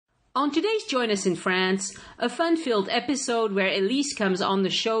On today's Join Us in France, a fun-filled episode where Elise comes on the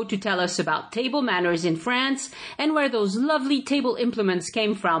show to tell us about table manners in France and where those lovely table implements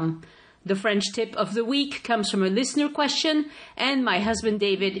came from. The French tip of the week comes from a listener question, and my husband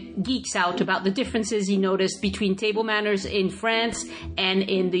David geeks out about the differences he noticed between table manners in France and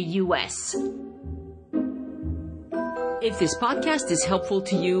in the US. If this podcast is helpful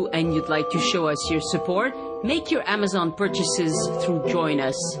to you and you'd like to show us your support, make your Amazon purchases through Join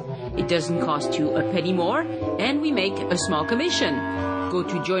Us. It doesn't cost you a penny more, and we make a small commission. Go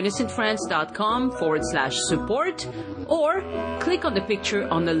to joinusinfrance.com/support or click on the picture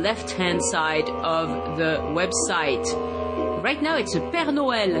on the left-hand side of the website. Right now it's a Père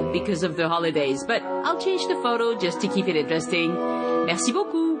Noël because of the holidays, but I'll change the photo just to keep it interesting. Merci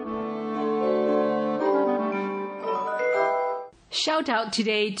beaucoup. Shout out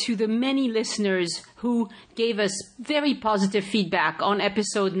today to the many listeners who gave us very positive feedback on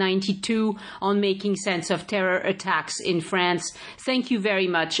episode 92 on making sense of terror attacks in France. Thank you very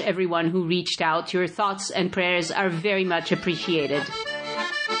much, everyone who reached out. Your thoughts and prayers are very much appreciated.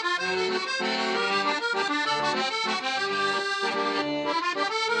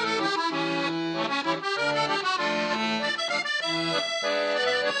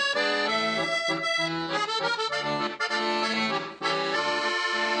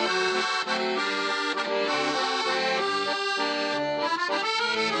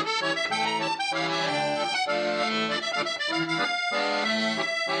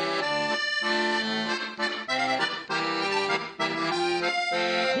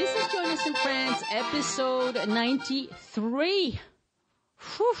 This is Join Us in France, episode 93.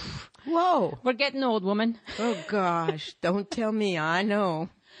 Whew. Whoa. We're getting old, woman. Oh, gosh. Don't tell me. I know.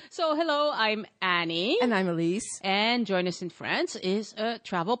 So, hello, I'm Annie. And I'm Elise. And Join Us in France is a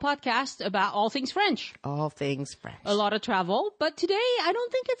travel podcast about all things French. All things French. A lot of travel, but today I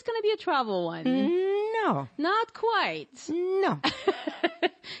don't think it's going to be a travel one. No. Not quite. No.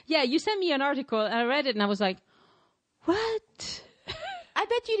 Yeah, you sent me an article, and I read it, and I was like, what? I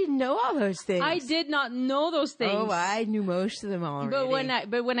bet you didn't know all those things. I did not know those things. Oh, I knew most of them already.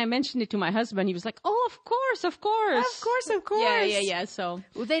 But when I mentioned it to my husband, he was like, "Oh, of course, of course, Of course. yeah." So,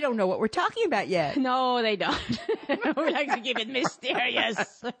 well, they don't know what we're talking about yet. no, they don't. We like to keep it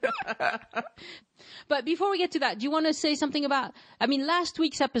mysterious. But before we get to that, do you want to say something about? I mean, last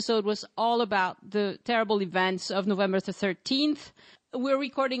week's episode was all about the terrible events of November the 13th. We're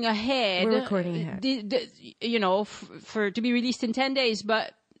recording ahead. For to be released in 10 days,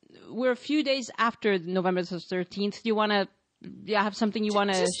 but we're a few days after November the 13th. Do you want to have something you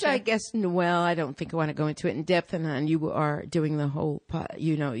want to share? I guess, well, I don't think I want to go into it in depth. And you are doing the whole,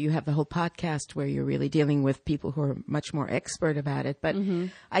 you have the whole podcast where you're really dealing with people who are much more expert about it. But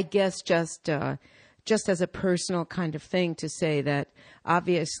I guess just as a personal kind of thing to say that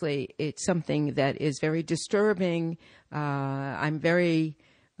obviously it's something that is very disturbing. I'm very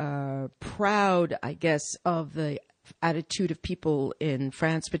proud, I guess, of the attitude of people in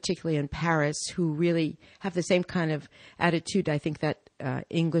France, particularly in Paris, who really have the same kind of attitude I think that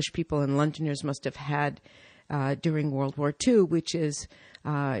English people and Londoners must have had during World War II, which is,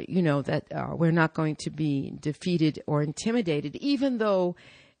 that we're not going to be defeated or intimidated, even though,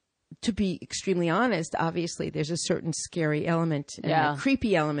 to be extremely honest, obviously there's a certain scary element and a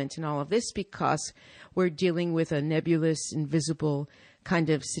creepy element in all of this because we're dealing with a nebulous, invisible kind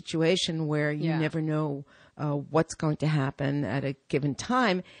of situation where you never know what's going to happen at a given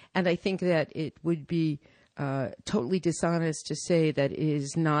time. And I think that it would be totally dishonest to say that it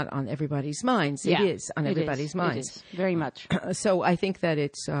is not on everybody's minds. Yeah, it is on everybody's minds. It is, very much. So I think that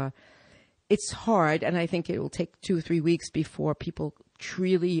it's hard, and I think it will take 2 or 3 weeks before people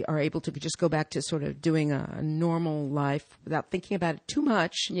truly are able to just go back to sort of doing a normal life without thinking about it too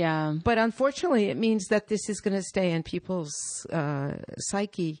much. Yeah. But unfortunately, it means that this is going to stay in people's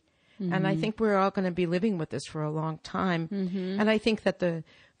psyche. Mm-hmm. And I think we're all going to be living with this for a long time. Mm-hmm. And I think that the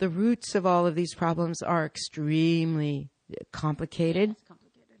roots of all of these problems are extremely complicated.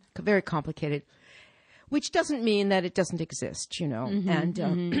 Very complicated. Which doesn't mean that it doesn't exist, Mm-hmm.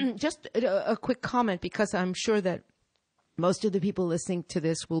 And just a quick comment, because I'm sure that most of the people listening to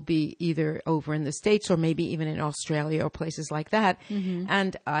this will be either over in the States or maybe even in Australia or places like that. Mm-hmm.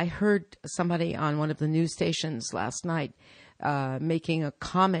 And I heard somebody on one of the news stations last night making a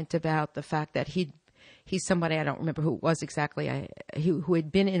comment about the fact that he's somebody, I don't remember who it was exactly, who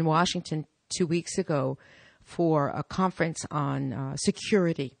had been in Washington 2 weeks ago for a conference on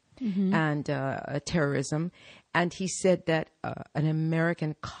security. Mm-hmm. And terrorism. And he said that an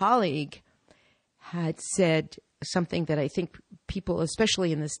American colleague had said something that I think people,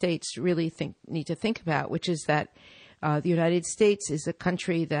 especially in the States, really need to think about, which is that The United States is a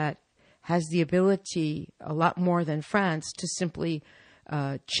country that has the ability, a lot more than France, to simply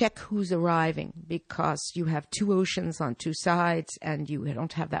check who's arriving, because you have two oceans on two sides and you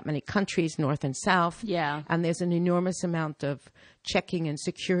don't have that many countries, north and south. Yeah. And there's an enormous amount of checking and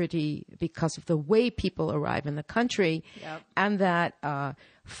security because of the way people arrive in the country. Yep. And that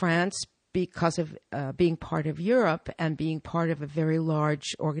France, because of being part of Europe and being part of a very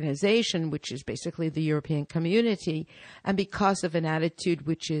large organization, which is basically the European community, and because of an attitude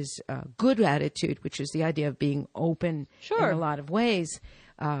which is a good attitude, which is the idea of being open Sure. in a lot of ways,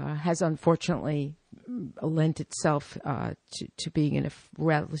 has unfortunately lent itself to being in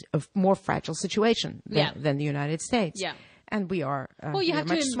a more fragile situation than the United States. Yeah. And we are Well, you have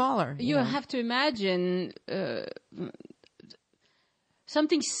much to smaller. You have to imagine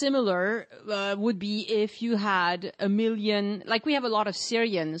something similar would be if you had 1 million, like we have a lot of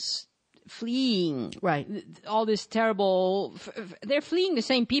Syrians fleeing. Right. All this terrible, they're fleeing the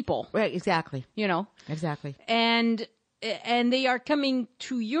same people, Right, exactly. you know, Exactly. and they are coming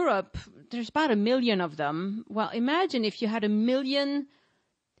to Europe. There's about 1 million of them. Well, imagine if you had 1 million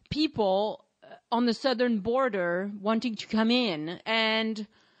people on the southern border wanting to come in, and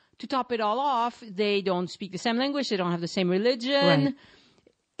to top it all off, they don't speak the same language, they don't have the same religion. Right.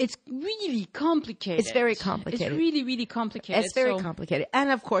 It's really complicated. It's very complicated. It's really, really complicated. It's very complicated.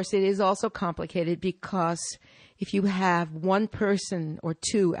 And of course, it is also complicated because if you have one person or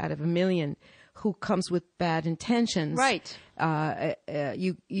two out of 1 million who comes with bad intentions, Right.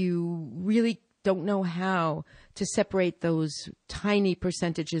 You really don't know how to separate those tiny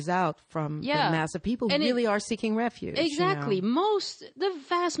percentages out from the mass of people who And really are seeking refuge. Exactly. You know? The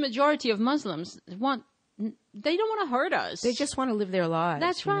vast majority of Muslims they don't want to hurt us. They just want to live their lives.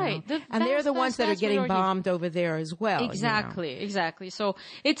 That's you know? right. And they're the ones that are getting majority. bombed over there as well. Exactly, exactly. So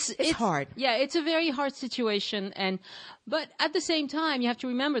it's hard. Yeah, it's a very hard situation, but at the same time, you have to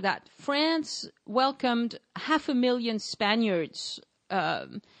remember that France welcomed 500,000 Spaniards.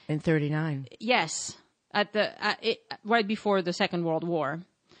 In 1939. Yes, right before the Second World War.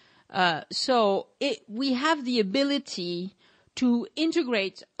 So we have the ability to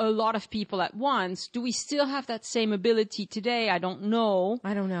integrate a lot of people at once. Do we still have that same ability today? I don't know.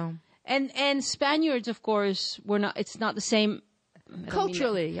 I don't know. And Spaniards, of course, it's not the same.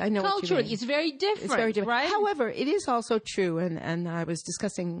 Culturally, I know what you Culturally, mean. it's very different. It's very different. Right? However, it is also true, and I was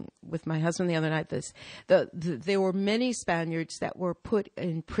discussing with my husband the other night this, there were many Spaniards that were put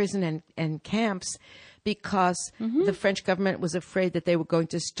in prison and camps because the French government was afraid that they were going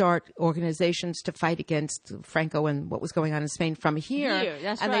to start organizations to fight against Franco and what was going on in Spain from here.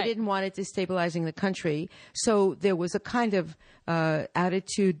 That's and right. they didn't want it destabilizing the country. So there was a kind of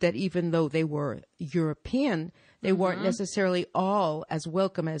attitude that even though they were European, they weren't necessarily all as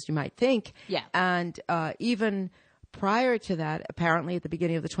welcome as you might think. Yeah. And even prior to that, apparently at the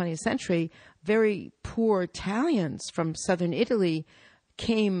beginning of the 20th century, very poor Italians from southern Italy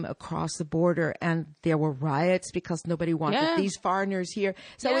came across the border, and there were riots because nobody wanted these foreigners here.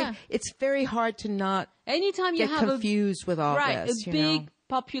 So it's very hard to not Anytime you get have confused with all this. a big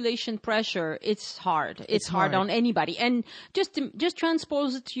population pressure, it's hard. It's hard on anybody. And just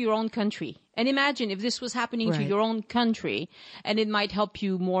transpose it to your own country. And imagine if this was happening to your own country, and it might help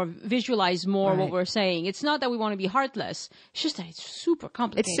you visualize more what we're saying. It's not that we want to be heartless. It's just that it's super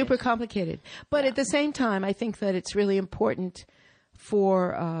complicated. It's super complicated. But at the same time, I think that it's really important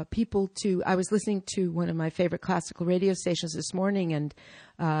for people to. I was listening to one of my favorite classical radio stations this morning, and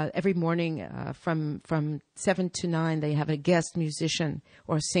every morning from 7 to 9, they have a guest musician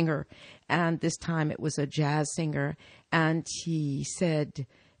or singer, and this time it was a jazz singer, and he said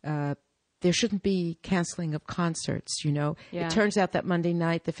there shouldn't be canceling of concerts, you know. Yeah. It turns out that Monday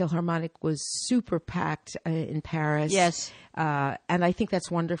night the Philharmonic was super packed in Paris. Yes. And I think that's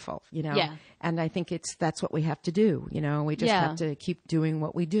wonderful, you know. Yeah. And I think that's what we have to do, you know. We just have to keep doing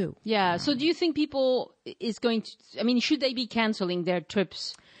what we do. Yeah. So do you think people should they be canceling their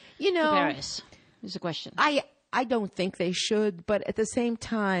trips You know, to Paris? Is the question. I don't think they should, but at the same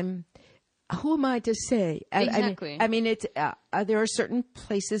time, who am I to say? Exactly. I mean, there are certain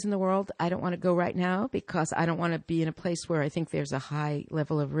places in the world I don't want to go right now because I don't want to be in a place where I think there's a high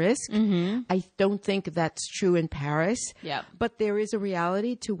level of risk. Mm-hmm. I don't think that's true in Paris. Yeah. But there is a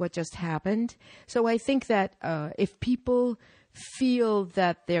reality to what just happened. So I think that if people feel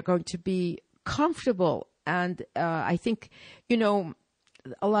that they're going to be comfortable, and I think, you know,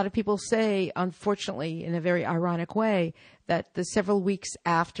 a lot of people say, unfortunately, in a very ironic way, that the several weeks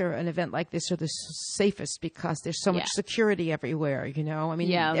after an event like this are the safest because there's so much security everywhere, you know? I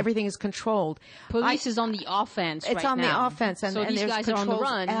mean, everything is controlled. Police is on the offense It's on the offense. And, so and these there's guys are on the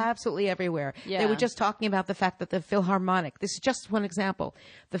run. Absolutely everywhere. Yeah. They were just talking about the fact that the Philharmonic, this is just one example,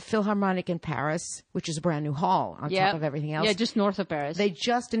 the Philharmonic in Paris, which is a brand new hall on top of everything else. Yeah, just north of Paris. They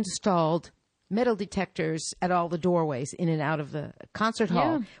just installed metal detectors at all the doorways in and out of the concert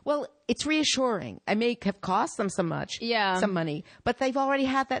hall. Yeah. Well, it's reassuring. It may have cost them some money, but they've already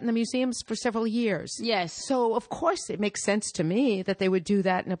had that in the museums for several years. Yes. So, of course, it makes sense to me that they would do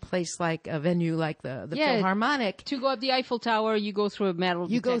that in a place like a venue like the Philharmonic. To go up the Eiffel Tower, you go through a metal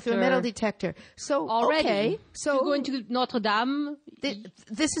detector. You go through a metal detector. So, already. Okay. So, to go into Notre Dame.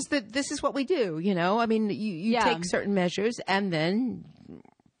 This is what we do, you know? I mean, you take certain measures and then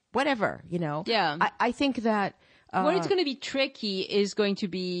whatever, you know? Yeah. I think that... where it's going to be tricky is going to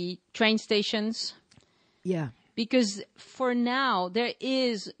be train stations. Yeah. Because for now, there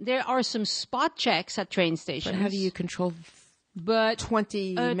are some spot checks at train stations. But how do you control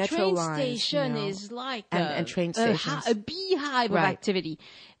 20 metro lines? A train station is like and train stations. a beehive of activity.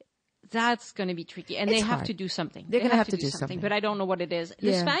 That's going to be tricky. And they have to do something. They're going to have to do something. But I don't know what it is.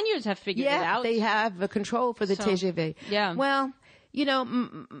 The Spaniards have figured it out. They have a control for the TGV. Yeah. Well, you know,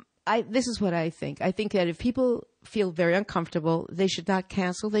 this is what I think. I think that if people feel very uncomfortable, they should not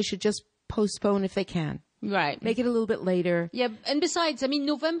cancel. They should just postpone if they can. Right. Make it a little bit later. Yeah. And besides, I mean,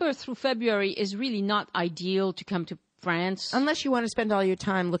 November through February is really not ideal to come to France. Unless you want to spend all your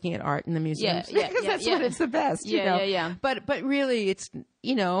time looking at art in the museums. Yeah, because that's when it's the best, you know. Yeah. But really, it's,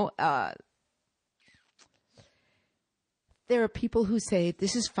 you know, there are people who say,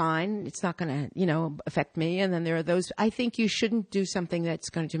 this is fine. It's not going to, you know, affect me. And then there are those, I think you shouldn't do something that's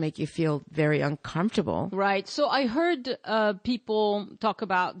going to make you feel very uncomfortable. Right. So I heard people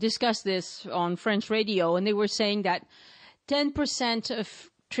discuss this on French radio, and they were saying that 10% of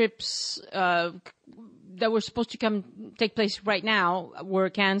trips that were supposed to take place right now were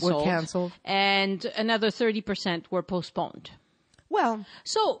canceled. And another 30% were postponed. Well,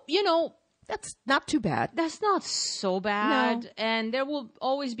 so, you know, that's not too bad. That's not so bad. No. And there will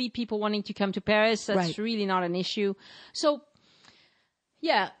always be people wanting to come to Paris. That's really not an issue. So,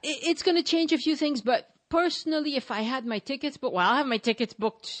 yeah, it's going to change a few things. But personally, if I had my tickets I have my tickets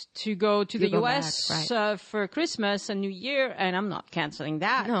booked to go to the U.S. For Christmas and New Year, and I'm not canceling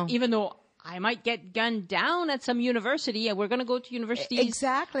that. No. Even though I might get gunned down at some university, and we're going to go to universities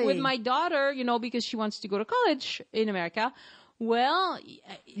with my daughter, you know, because she wants to go to college in America. Well,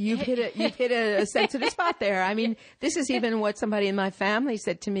 you've hit a sensitive spot there. I mean, this is even what somebody in my family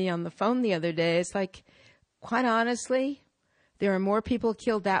said to me on the phone the other day. It's like, quite honestly, there are more people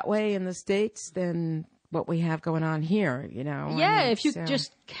killed that way in the States than what we have going on here, you know. Yeah, I mean, if you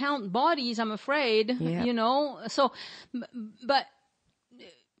just count bodies, I'm afraid, you know. So, but...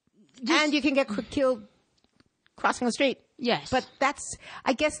 and you can get killed crossing the street. Yes. But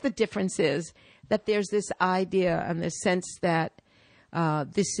I guess the difference is that there's this idea and this sense that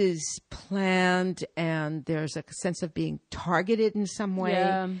this is planned and there's a sense of being targeted in some way.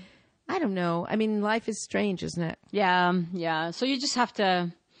 Yeah. I don't know. I mean, life is strange, isn't it? Yeah. So you just have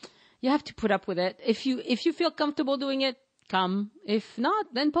to put up with it. If you feel comfortable doing it, come. If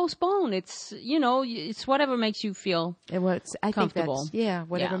not, then postpone. It's, you know, it's whatever makes you feel comfortable.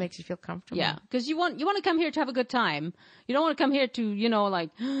 Whatever makes you feel comfortable. Yeah, because you want to come here to have a good time. You don't want to come here to, you know, like,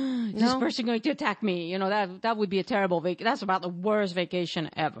 this person going to attack me. You know, that would be a terrible vacation. That's about the worst vacation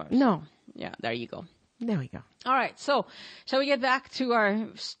ever. No. Yeah, there you go. There we go. All right. So, shall we get back to our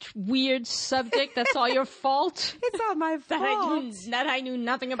weird subject? That's all your fault. It's all my fault. That I knew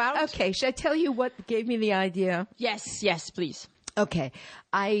nothing about. Okay. Should I tell you what gave me the idea? Yes, please. Okay.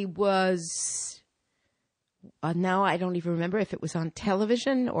 I was... now I don't even remember if it was on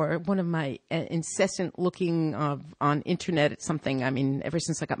television or one of my incessant looking on internet at something. I mean, ever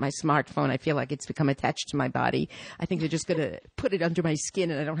since I got my smartphone, I feel like it's become attached to my body. I think they're just going to put it under my skin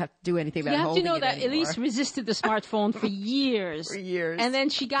and I don't have to do anything about holding it anymore. You have to know that Elise resisted the smartphone for years. And then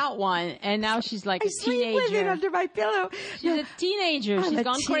she got one and now she's like a teenager. I sleep with it under my pillow. She's a teenager. She's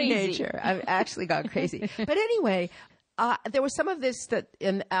gone crazy. I've actually gone crazy. But anyway... there was some of this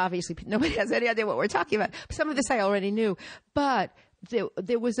and obviously nobody has any idea what we're talking about. Some of this I already knew, but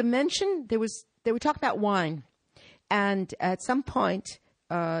there was a mention. They were talking about wine, and at some point,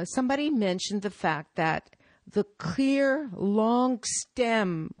 somebody mentioned the fact that the clear, long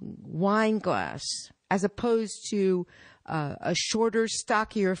stem wine glass, as opposed to a shorter,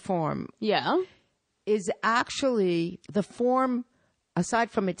 stockier form, is actually the form. Aside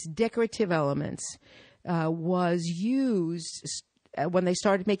from its decorative elements. Was used when they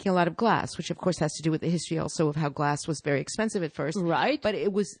started making a lot of glass, which of course has to do with the history also of how glass was very expensive at first. Right. But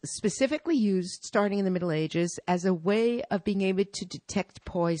it was specifically used starting in the Middle Ages as a way of being able to detect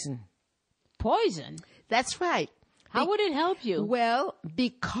poison. Poison? That's right. How would it help you? Well,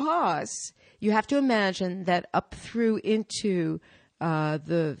 because you have to imagine that up through into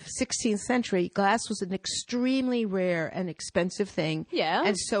the 16th century, glass was an extremely rare and expensive thing. Yeah.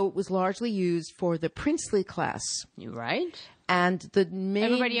 And so it was largely used for the princely class. You're right. And the main...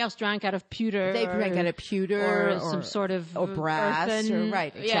 Everybody else drank out of pewter. They drank out of pewter. Or some sort of... Or brass. Earthen,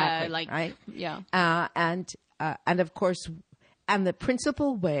 right, exactly. Yeah, like... Right? Yeah. And of course, and the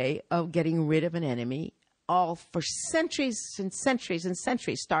principal way of getting rid of an enemy, all for centuries and centuries and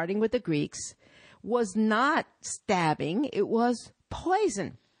centuries, starting with the Greeks, was not stabbing, it was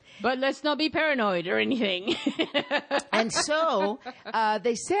poison. But let's not be paranoid or anything. And so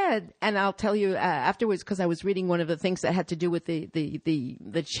they said, and I'll tell you afterwards, because I was reading one of the things that had to do with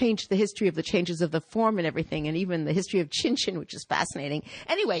the change, the history of the changes of the form and everything, and even the history of chin chin, which is fascinating.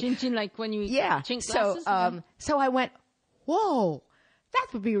 Anyway, chin chin, like when you chink glasses. So I went, whoa. That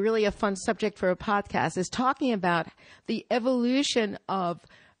would be really a fun subject for a podcast, is talking about the evolution of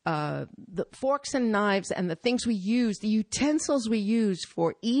the forks and knives and the things we use, the utensils we use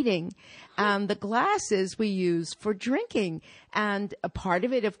for eating, and the glasses we use for drinking. And a part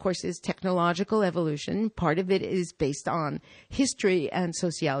of it, of course, is technological evolution. Part of it is based on history and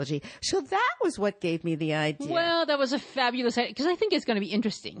sociology. So that was what gave me the idea. Well, that was a fabulous idea, because I think it's going to be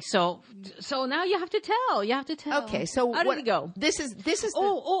interesting. So now you have to tell. You have to tell. Okay, so how did it go? This is.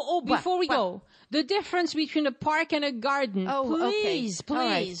 Before we go, the difference between a park and a garden. Please.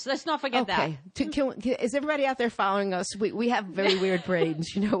 Right. Let's not forget that. Is everybody out there following us? We have very weird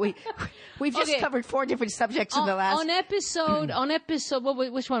brains. You know, we've just covered 4 different subjects in the last on episode.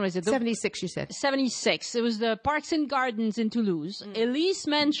 Which one was it? 76. You said 76. It was the Parks and Gardens in Toulouse. Elise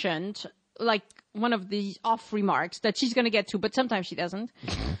mentioned, like, one of the off remarks that she's going to get to, but sometimes she doesn't.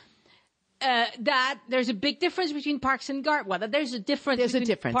 That there's a big difference between parks and gardens. Well, there's a difference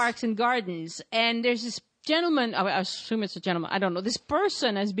between parks and gardens. And there's this gentleman, I assume it's a gentleman, I don't know. This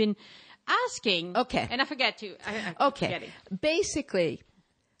person has been asking. Okay. And I forget to. Okay. Basically,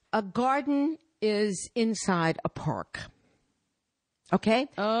 a garden is inside a park. Okay?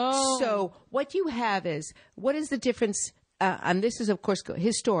 Oh. So what you have is, what is the difference? And this is, of course,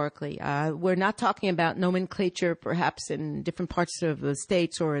 historically. We're not talking about nomenclature, perhaps in different parts of the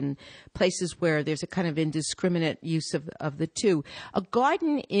states or in places where there's a kind of indiscriminate use of the two. A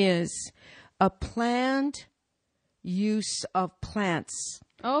garden is a planned use of plants.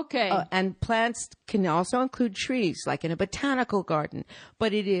 Okay. And plants can also include trees, like in a botanical garden.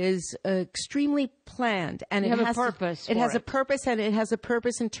 But it is extremely planned, and it has a purpose. It has a purpose, and it has a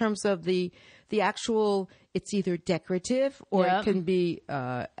purpose in terms of the actual. It's either decorative or it can be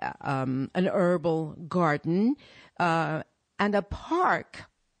an herbal garden, and a park.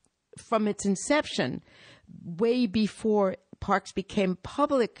 From its inception, way before parks became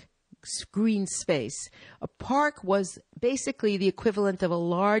public green space, a park was basically the equivalent of a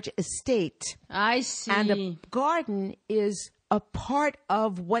large estate. I see. And a garden is a part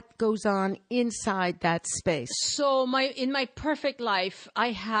of what goes on inside that space. So in my perfect life,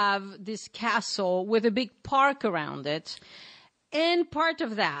 I have this castle with a big park around it. And part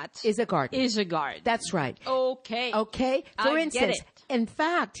of that is a garden. That's right. Okay. For instance, in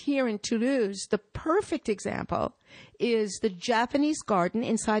fact, here in Toulouse, the perfect example is the Japanese garden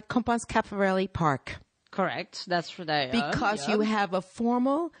inside Compans-Cafarelli Park. Correct. That's for that. Because you have a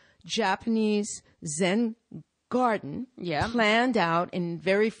formal Japanese Zen garden planned out in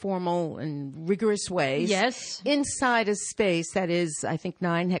very formal and rigorous ways. Yes. Inside a space that is, I think,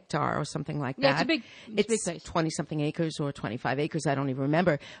 9 hectares or something like that. It's a big place. 20-something acres or 25 acres. I don't even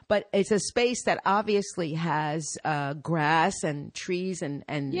remember. But it's a space that obviously has grass and trees and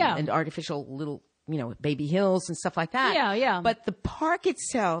artificial little, baby hills and stuff like that. Yeah. But the park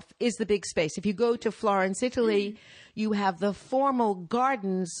itself is the big space. If you go to Florence, Italy, you have the formal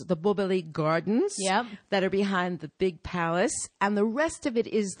gardens, the Boboli Gardens, that are behind the big palace, and the rest of it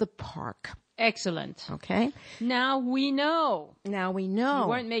is the park. Excellent. Okay? Now we know. You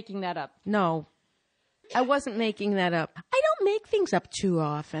weren't making that up. No. I wasn't making that up. I don't make things up too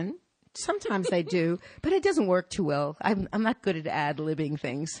often. Sometimes I do, but it doesn't work too well. I'm not good at ad-libbing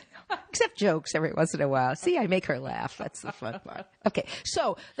things, except jokes every once in a while. See, I make her laugh. That's the fun part. Okay,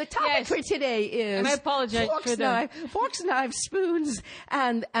 so the topic for today is and I apologize forks, knives, spoons,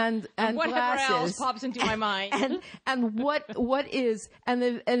 and whatever glasses. else pops into my mind. and what is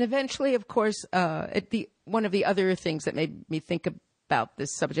and eventually, of course, one of the other things that made me think about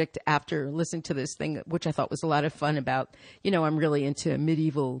this subject after listening to this thing, which I thought was a lot of fun about, I'm really into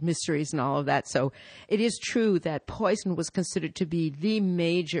medieval mysteries and all of that. So it is true that poison was considered to be the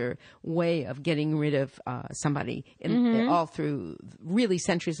major way of getting rid of somebody all through really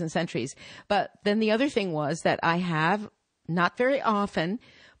centuries and centuries. But then the other thing was that I have, not very often,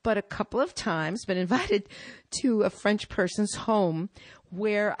 but a couple of times been invited to a French person's home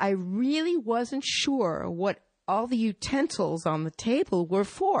where I really wasn't sure what all the utensils on the table were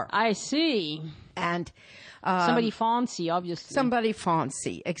for. I see. And somebody fancy, obviously. Somebody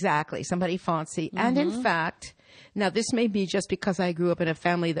fancy, exactly. Somebody fancy. And in fact, now this may be just because I grew up in a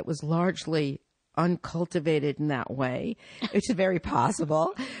family that was largely uncultivated in that way. It's very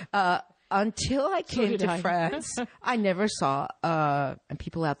possible. Until I came to France, I never saw, and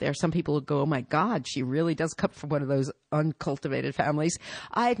people out there, some people would go, oh my God, she really does come from one of those uncultivated families.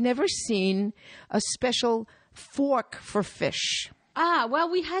 I had never seen a special fork for fish.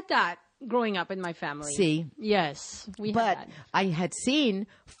 Well, we had that growing up in my family. See? Yes, we had that. But I had seen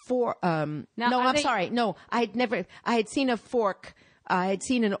I had seen a fork. I had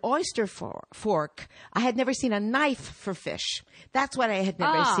seen an oyster fork. I had never seen a knife for fish. That's what I had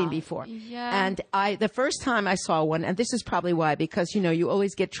never seen before. Yeah. And the first time I saw one, and this is probably why, because, you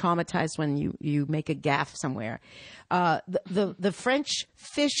always get traumatized when you make a gaffe somewhere. The French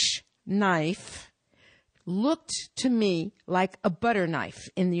fish knife looked to me like a butter knife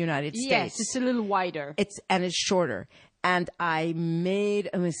in the United States. Yes, it's a little wider. It's shorter. And I made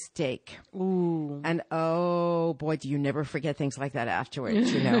a mistake. Ooh. And oh boy, do you never forget things like that afterwards,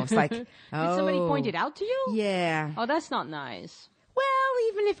 It's like, Did somebody point it out to you? Yeah. Oh, that's not nice. Well,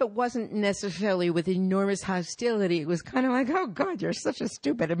 even if it wasn't necessarily with enormous hostility, it was kind of like, oh God, you're such a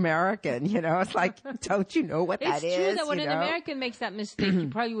stupid American, It's like, don't you know what that is? It's true that when an American makes that mistake, you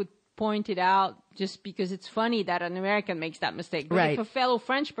probably would point it out just because it's funny that an American makes that mistake. But right. If a fellow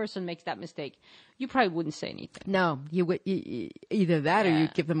French person makes that mistake, you probably wouldn't say anything. No, you would either that or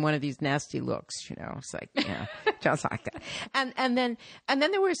you'd give them one of these nasty looks, It's like, just like that. And then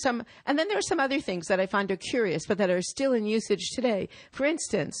there were some other things that I find are curious, but that are still in usage today. For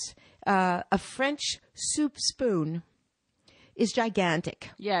instance, a French soup spoon is gigantic.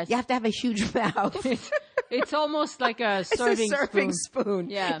 Yes. You have to have a huge mouth. It's almost like a serving spoon.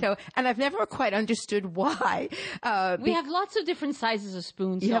 Yeah. And I've never quite understood why. We have lots of different sizes of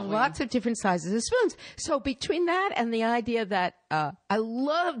spoons. You have lots of different sizes of spoons. So between that and the idea that I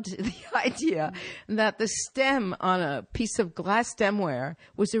loved the idea that the stem on a piece of glass stemware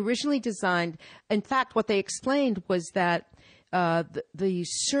was originally designed. In fact, what they explained was that the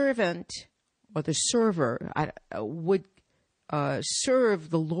servant or the server would serve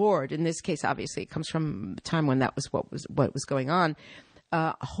the Lord. In this case, obviously, it comes from a time when that was what was going on,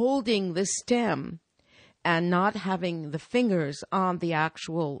 holding the stem and not having the fingers on the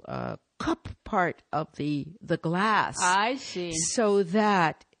actual cup part of the glass. I see. So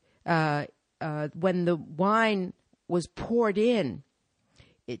that when the wine was poured in,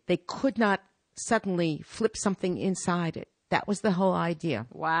 they could not suddenly flip something inside it. That was the whole idea.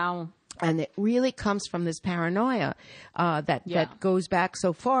 Wow. And it really comes from this paranoia that goes back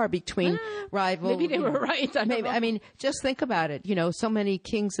so far between rival. Maybe they were right. I mean, just think about it. So many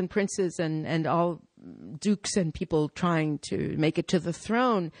kings and princes and all dukes and people trying to make it to the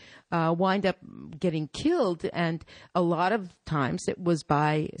throne wind up getting killed. And a lot of times it was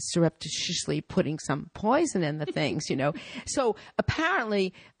by surreptitiously putting some poison in the things, So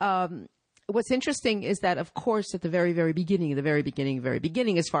apparently, what's interesting is that, of course, at the very, very beginning,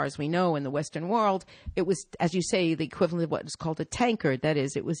 as far as we know in the Western world, it was, as you say, the equivalent of what is called a tankard. That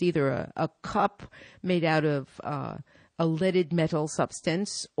is, it was either a cup made out of a leaded metal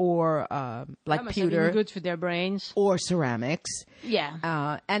substance or like pewter. Good for their brains. Or ceramics.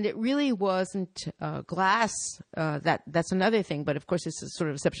 Yeah. And it really wasn't glass. That's another thing. But of course, it's a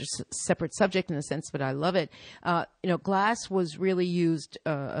sort of separate subject in a sense, but I love it. Glass was really used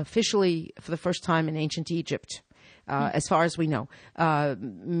officially for the first time in ancient Egypt. As far as we know,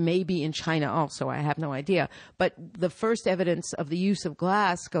 maybe in China also, I have no idea. But the first evidence of the use of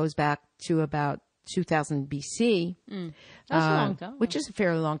glass goes back to about 2000 BC, That's a long time. which is a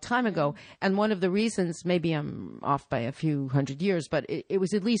fairly long time ago. And one of the reasons, maybe I'm off by a few hundred years, but it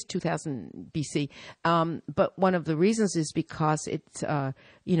was at least 2000 BC. But one of the reasons is because it's, a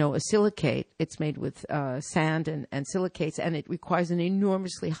silicate. It's made with sand and silicates, and it requires an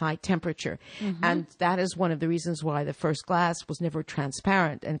enormously high temperature. Mm-hmm. And that is one of the reasons why the first glass was never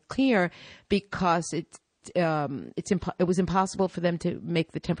transparent and clear, because it was impossible for them to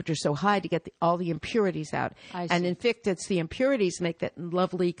make the temperature so high to get all the impurities out. And in fact, it's the impurities make that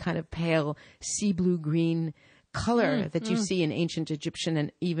lovely kind of pale sea blue green color that you see in ancient Egyptian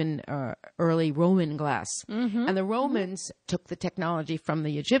and even early Roman glass. And the Romans took the technology from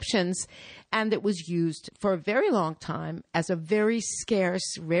the Egyptians, and it was used for a very long time as a very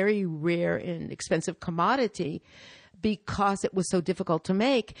scarce, very rare and expensive commodity because it was so difficult to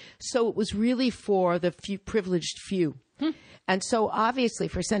make. So it was really for the few privileged few. And so obviously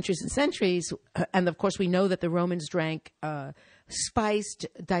for centuries and centuries, and of course we know that the Romans drank spiced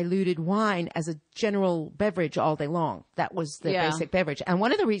diluted wine as a general beverage all day long. That was the basic beverage. And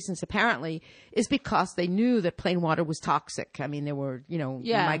one of the reasons apparently is because they knew that plain water was toxic. I mean, there were,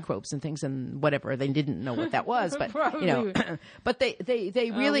 microbes and things and whatever. They didn't know what that was, but but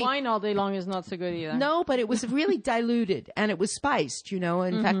they really wine all day long is not so good either. No, but it was really diluted and it was spiced,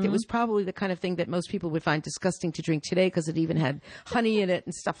 In fact, it was probably the kind of thing that most people would find disgusting to drink today because it even had honey in it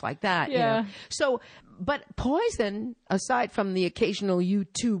and stuff like that. So, but poison, aside from the occasional "you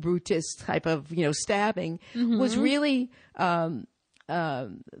too, Brutus" type of stabbing, was really the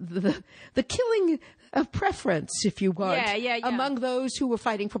killing of preference, if you want, among those who were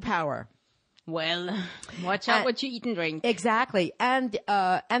fighting for power. Well, watch out what you eat and drink. Exactly. And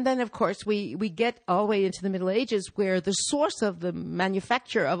then of course we get all the way into the Middle Ages where the source of the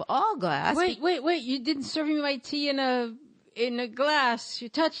manufacture of all glass. Wait, you didn't serve me my tea in a glass. You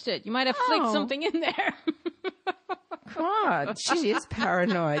touched it. You might have flicked something in there. God, she is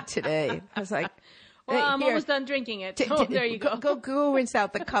paranoid today. I was like, well, I'm almost done drinking it. There you go. Go rinse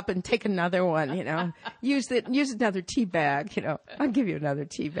out the cup and take another one, Use another tea bag, I'll give you another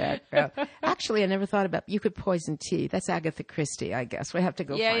tea bag. Actually, I never thought about, you could poison tea. That's Agatha Christie, I guess. We have to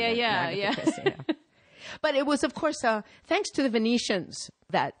go find Agatha Christie now. But it was, of course, thanks to the Venetians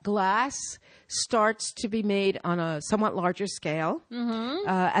that glass starts to be made on a somewhat larger scale.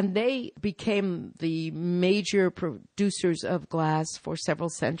 And they became the major producers of glass for several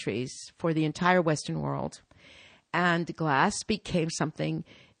centuries for the entire Western world. And glass became something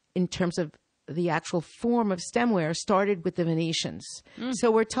in terms of the actual form of stemware started with the Venetians. So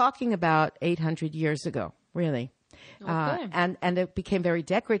we're talking about 800 years ago, really. Okay. And it became very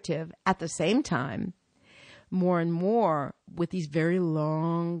decorative at the same time. More and more with these very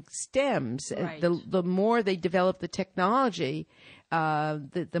long stems. Right. The more they developed the technology,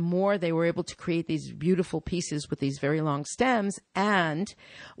 the more they were able to create these beautiful pieces with these very long stems. And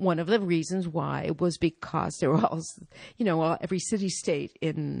one of the reasons why was because there were all, every city-state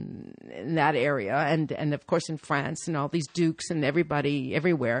in that area, and of course in France, and all these dukes and everybody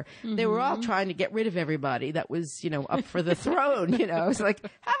everywhere, they were all trying to get rid of everybody that was, up for the throne. It was like,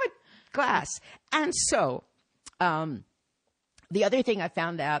 have a glass. And so the other thing I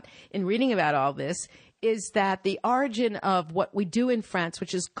found out in reading about all this is that the origin of what we do in France,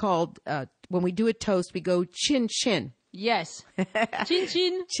 which is called, when we do a toast, we go chin chin. Yes. Chin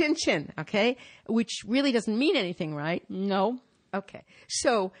chin. Chin chin, okay? Which really doesn't mean anything, right? No. Okay.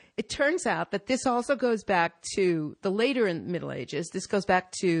 So it turns out that this also goes back to the later in the Middle Ages. This goes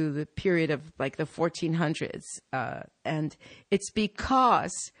back to the period of like the 1400s. And it's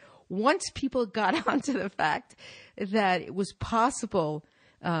because once people got onto the fact that it was possible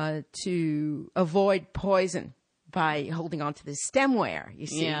to avoid poison by holding on to the stemware, you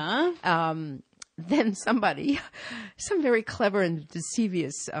see. Yeah. Then some very clever and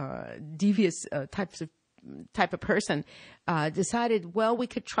devious type of person decided, well, we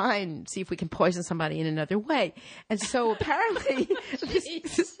could try and see if we can poison somebody in another way. And so apparently, I think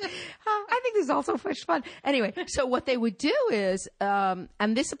this is also much fun. Anyway, so what they would do is, and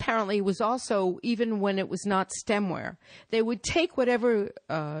this apparently was also even when it was not stemware, they would take whatever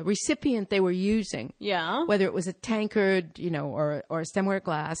recipient they were using, whether it was a tankard, or a stemware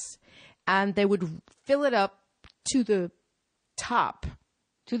glass, and they would fill it up to the top.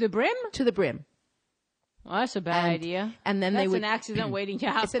 To the brim? To the brim. Well, that's a bad idea. And then that's an accident waiting to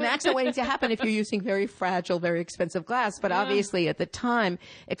happen. It's an accident waiting to happen if you're using very fragile, very expensive glass. But obviously at the time,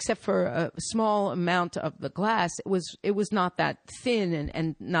 except for a small amount of the glass, it was not that thin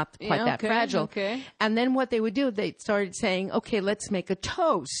and not quite that fragile. Okay. And then what they would do, they started saying, okay, let's make a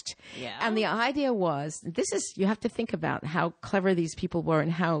toast. Yeah. And the idea was, you have to think about how clever these people were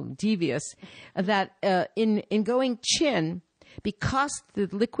and how devious, that in going chin, because the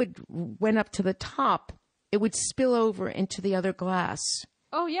liquid went up to the top, it would spill over into the other glass.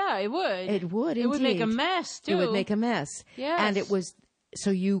 Oh, yeah, it would. It would, indeed. It would make a mess, too. It would make a mess. Yes. And it was,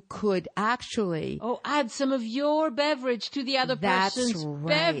 so you could actually... Oh, add some of your beverage to the other person's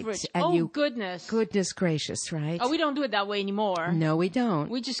beverage. And goodness. Goodness gracious, right? Oh, we don't do it that way anymore. No, we don't.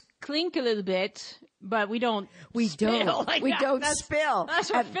 We just clink a little bit but we don't. We spill don't. like We that. don't That's- spill. That's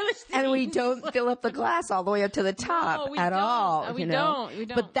for Philistines. And we don't fill up the glass all the way up to the top we at don't. all. We you know? don't. We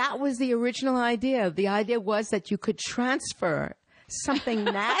don't. But that was the original idea. The idea was that you could transfer something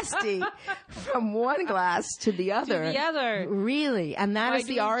nasty from one glass to the other. the other. Really. And that By is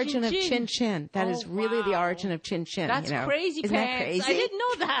the doing origin of chin Chin Chin. That is really the wow. origin of Chin Chin. That's you know? crazy Isn't that pants. crazy? I didn't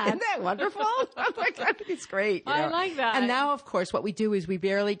know that. Isn't that wonderful? Oh my God, it's great. you I know? like that. And now, of course, what we do is we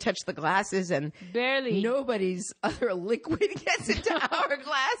barely touch the glasses and Barely. nobody's other liquid gets into our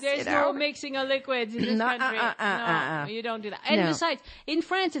glass. There's you know? no mixing of liquids in this No, country. No, you don't do that. And No. besides, in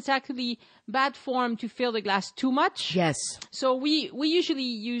France, it's actually bad form to fill the glass too much. Yes. So we usually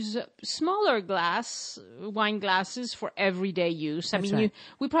use smaller wine glasses for everyday use. That's right.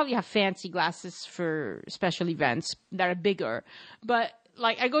 We probably have fancy glasses for special events that are bigger, but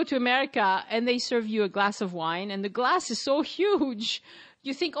like I go to America and they serve you a glass of wine and the glass is so huge.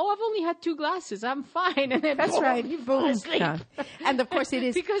 You think, oh, I've only had 2 glasses. I'm fine. And then That's boom, right. You fall boom. asleep. Yeah. And of course it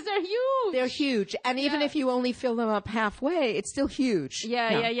is. Because they're huge. They're huge. And even if you only fill them up halfway, it's still huge. Yeah.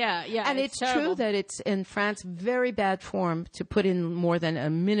 And it's terrible. true that it's in France very bad form to put in more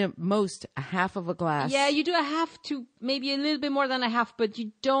than most a half of a glass. Yeah, you do a half to maybe a little bit more than a half, but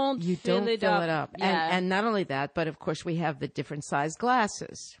you don't fill it up. Yeah. And not only that, but of course we have the different size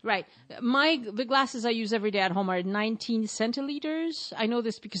glasses. Right. The glasses I use every day at home are 19 centiliters. I know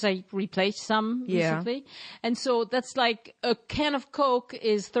this because I replaced some recently. And so that's like a can of Coke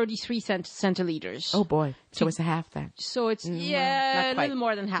is 33 centiliters. Oh boy. So it's a half then. So it's, Not a quite. little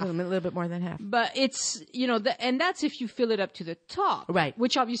more than half. A little bit more than half. But it's, and that's if you fill it up to the top. Right.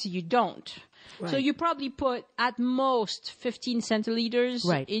 Which obviously you don't. So you probably put at most 15 centiliters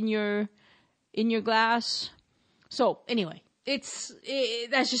Right. in your glass. So anyway,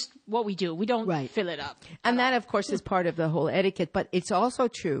 that's just what we do. We don't fill it up. And that, of course, is part of the whole etiquette. But it's also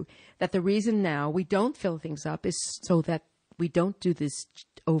true that the reason now we don't fill things up is so that we don't do this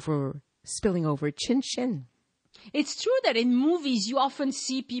spilling over chin chin. It's true that in movies you often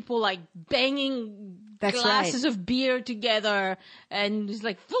see people like banging glasses of beer together and it's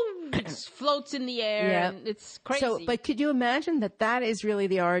like boom, it floats in the air and it's crazy. So, but could you imagine that is really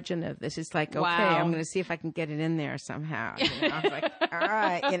the origin of this? It's like, okay, Wow. I'm going to see if I can get it in there somehow. You know? It's like, all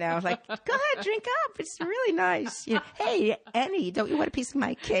right, like, go ahead, drink up. It's really nice. You know, hey, Annie, don't you want a piece of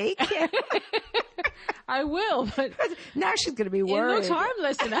my cake? I will, but Now she's going to be it worried. looks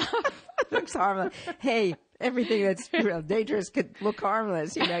harmless enough. It looks harmless. Hey, everything that's real dangerous could look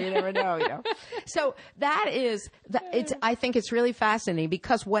harmless. You never know. So that is, I think it's really fascinating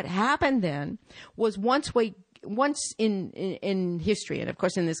because what happened then was once in history, and of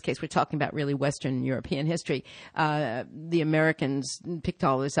course in this case we're talking about really Western European history, the Americans picked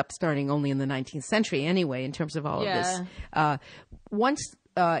all this up starting only in the 19th century anyway in terms of all of this. Once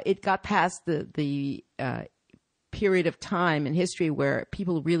it got past the period of time in history where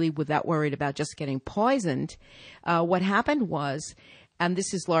people really were that worried about just getting poisoned, what happened was, and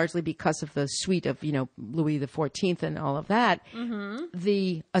this is largely because of the suite of, Louis XIV and all of that,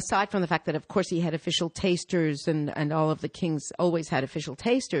 aside from the fact that, of course, he had official tasters and all of the kings always had official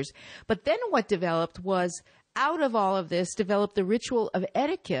tasters, but then what developed was, out of all of this, developed the ritual of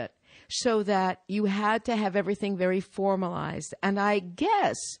etiquette so that you had to have everything very formalized. And I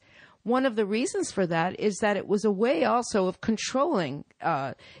guess one of the reasons for that is that it was a way also of controlling.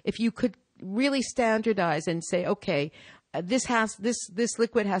 If you could really standardize and say, okay, this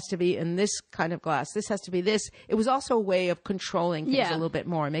liquid has to be in this kind of glass. This has to be this. It was also a way of controlling things a little bit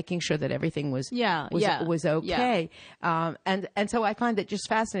more, making sure that everything was okay. And so I find that just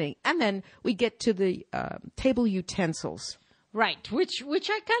fascinating. And then we get to the table utensils. Right, which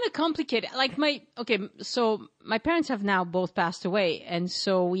are kind of complicated. Like so my parents have now both passed away, and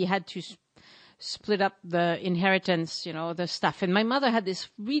so we had to split up the inheritance, the stuff. And my mother had this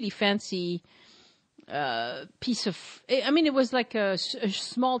really fancy piece of, it was like a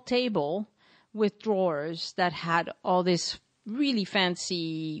small table with drawers that had all this really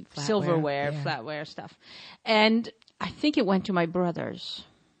fancy flatware stuff. And I think it went to my brother's.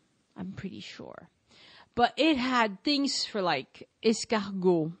 I'm pretty sure. But it had things for like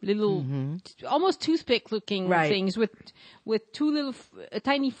escargot, little, almost toothpick-looking things with a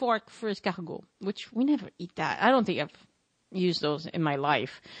tiny fork for escargot, which we never eat that. I don't think I've used those in my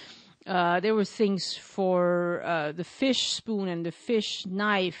life. There were things for the fish spoon and the fish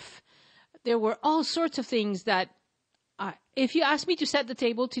knife. There were all sorts of things that, if you asked me to set the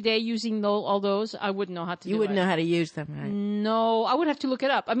table today using all those, I wouldn't know how to do it. You wouldn't know how to use them, right? No, I would have to look it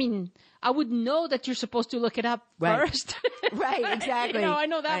up. I would know that you're supposed to look it up first. Right, exactly. I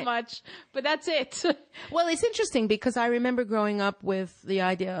know that much, but that's it. Well, it's interesting because I remember growing up with the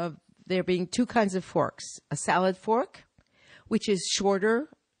idea of there being two kinds of forks: a salad fork, which is shorter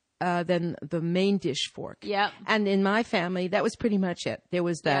than the main dish fork. Yeah. And in my family, that was pretty much it. There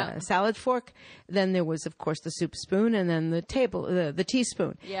was the salad fork, then there was, of course, the soup spoon, and then the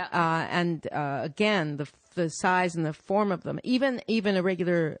teaspoon. Yeah. Again, the size and the form of them, even a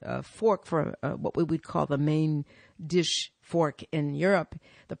regular fork for what we would call the main dish fork in Europe,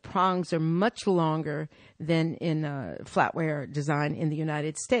 the prongs are much longer than in flatware design in the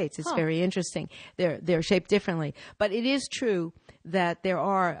United States. It's very interesting. They're shaped differently, but it is true that there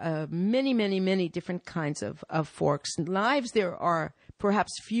are many, many, many different kinds of forks. Knives, there are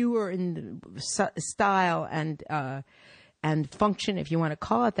perhaps fewer in style and function, if you want to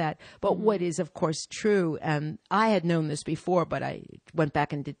call it that. But what is, of course, true, and I had known this before, but I went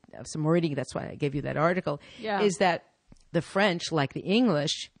back and did some more reading, that's why I gave you that article, is that the French, like the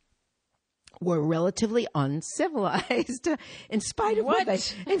English, were relatively uncivilized in spite of what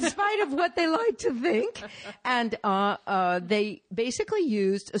they like to think. And they basically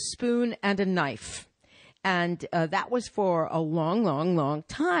used a spoon and a knife. And that was for a long, long, long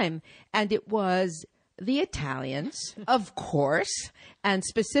time. And it was the Italians, of course, and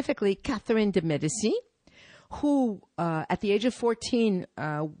specifically Catherine de Medici, who at the age of 14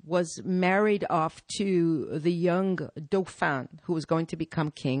 was married off to the young Dauphin, who was going to become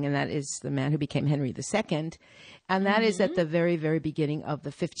king, and that is the man who became Henry II. And that is at the very, very beginning of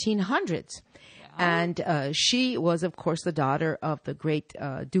the 1500s. And she was, of course, the daughter of the great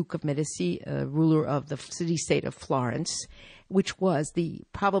Duke of Medici, ruler of the city-state of Florence, which was the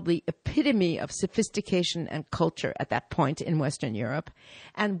probably epitome of sophistication and culture at that point in Western Europe.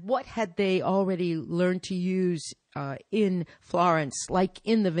 And what had they already learned to use in Florence, like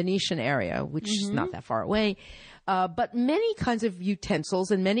in the Venetian area, which is not that far away, but many kinds of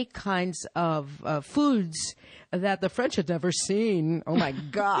utensils and many kinds of foods that the French had never seen. Oh my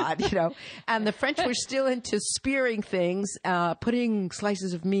God, you know. And the French were still into spearing things, putting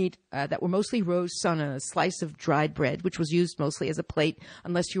slices of meat that were mostly roasts on a slice of dried bread, which was used mostly as a plate,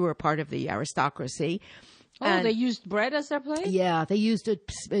 unless you were a part of the aristocracy. Oh, they used bread as their plate? Yeah, they used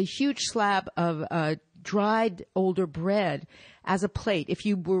a huge slab of dried older bread as a plate. If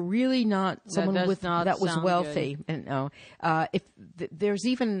you were really not someone that was wealthy, good. And if there's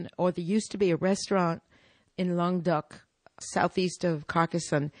even, or there used to be a restaurant in Languedoc, southeast of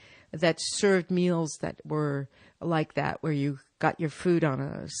Carcassonne, that served meals that were like that, where you got your food on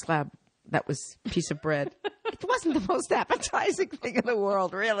a slab that was a piece of bread. It wasn't the most appetizing thing in the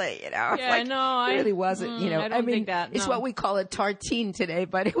world, really, you know. Yeah, like, no, it really wasn't, you know. I don't think that. No. It's what we call a tartine today,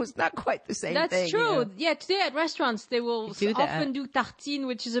 but it was not quite the same thing. That's true. You know? Yeah, today at restaurants they will often do tartine,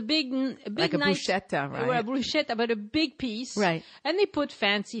 which is a big like a nice, bruschetta, right? Or a bruschetta, but a big piece, right? And they put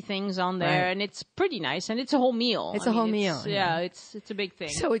fancy things on there, and it's pretty nice, and it's a whole meal. It's a whole meal. Yeah, it's a big thing.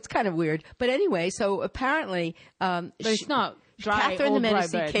 So it's kind of weird, but anyway, so apparently, but it's not. Catherine de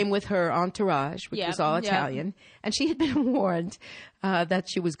Medici came with her entourage, which was all Italian, and she had been warned that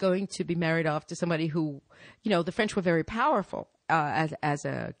she was going to be married off to somebody who, you know, the French were very powerful as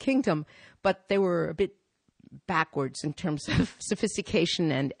a kingdom, but they were a bit backwards in terms of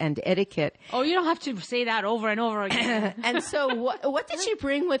sophistication and etiquette. Oh, you don't have to say that over and over again. And so what did she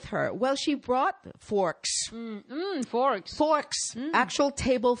bring with her? Well, she brought forks. Forks. Forks. Actual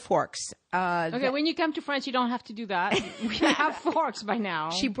table forks. Okay, when you come to France, you don't have to do that. We have forks by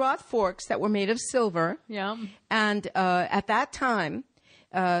now. She brought forks that were made of silver. Yeah. And at that time,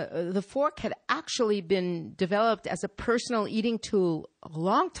 the fork had actually been developed as a personal eating tool a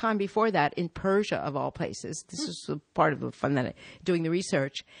long time before that in Persia, of all places. This is part of the fun that doing the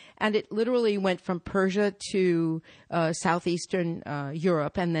research. And it literally went from Persia to southeastern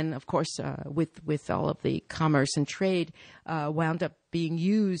Europe. And then, of course, with all of the commerce and trade, wound up being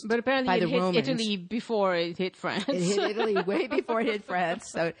used by the Romans. But apparently it hit Italy before it hit France. It hit Italy way before it hit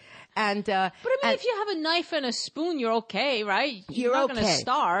France. So, but I mean, if you have a knife and a spoon, you're okay, right? You're not okay. going to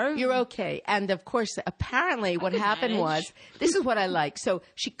starve. You're okay. And of course, apparently what happened was, this is what I like. So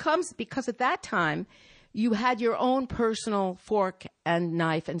she comes, because at that time, you had your own personal fork and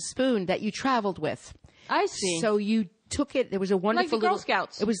knife and spoon that you traveled with. I see. So you took it. There was a wonderful like the Girl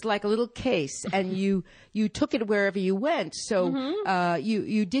Scouts. It was like a little case, and you took it wherever you went. So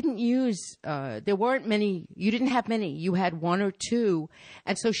you didn't use. There weren't many. You didn't have many. You had one or two,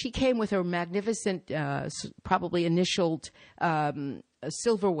 and so she came with her magnificent, probably initialed.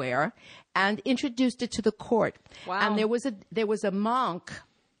 Silverware, and introduced it to the court. Wow. And there was a monk,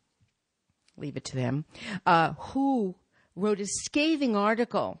 leave it to them, who wrote a scathing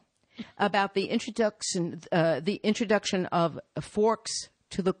article about the introduction of forks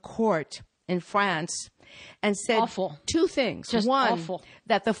to the court in France and said Awful. two things. Just One, awful.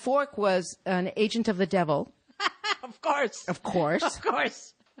 that the fork was an agent of the devil, Of course. of course, Of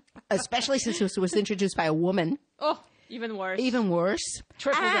course. especially since it was introduced by a woman. Oh, even worse. Even worse.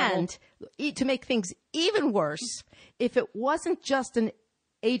 Triple devil. And to make things even worse, if it wasn't just an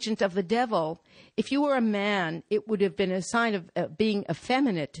agent of the devil, if you were a man, it would have been a sign of being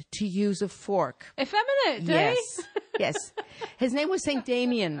effeminate to use a fork. Effeminate, Yes. eh? Yes. His name was Saint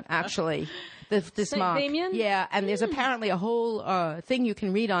Damien, actually. This Saint monk. Damien? Yeah, and there's apparently a whole thing you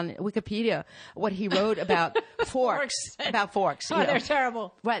can read on Wikipedia, what he wrote about forks. About forks. Oh, they're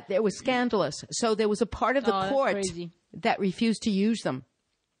terrible. Right, it was scandalous. So there was a part of the Oh, that's court crazy. that refused to use them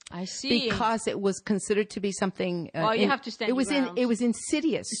I see. because it was considered to be something. Well, you have to stand It was your ground. it was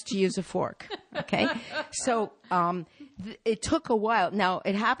insidious to use a fork. Okay, so it took a while. Now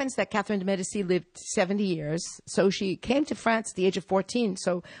it happens that Catherine de Medici lived 70 years, so she came to France at the age of 14.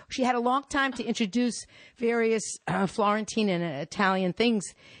 So she had a long time to introduce various Florentine and Italian things.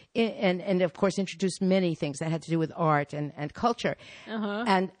 And of course introduced many things that had to do with art and culture.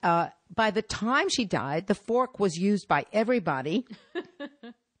 And by the time she died, the fork was used by everybody.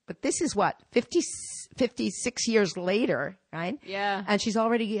 But this is what, 56 years later, right? Yeah. And she's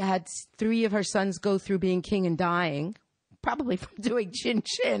already had 3 of her sons go through being king and dying. Probably from doing chin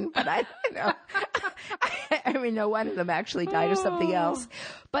chin, but I don't know. I mean, no, one of them actually died of something else.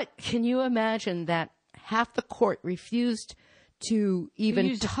 But can you imagine that half the court refused to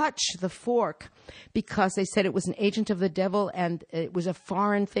even touch the fork because they said it was an agent of the devil and it was a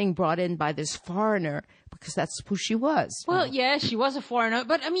foreign thing brought in by this foreigner because that's who she was. Well, yeah, she was a foreigner,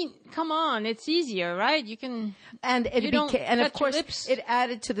 but I mean, come on, it's easier, right? You can, And it You don't became, and of cut your course, lips. it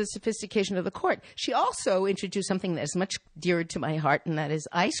added to the sophistication of the court. She also introduced something that is much dearer to my heart, and that is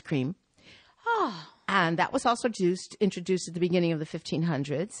ice cream. And that was also introduced at the beginning of the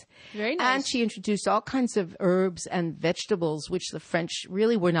 1500s. Very nice. And she introduced all kinds of herbs and vegetables, which the French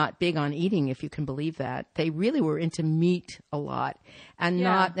really were not big on eating, if you can believe that. They really were into meat a lot and Yeah.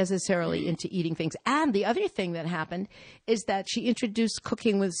 not necessarily into eating things. And the other thing that happened is that she introduced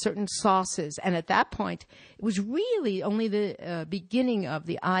cooking with certain sauces. And at that point, it was really only the beginning of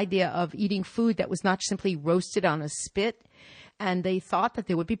the idea of eating food that was not simply roasted on a spit. And they thought that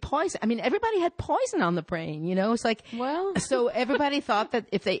there would be poison. I mean, everybody had poison on the brain, you know? It's like, Well. so everybody thought that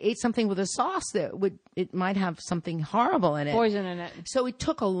if they ate something with a sauce, it might have something horrible in it. poison in it. So it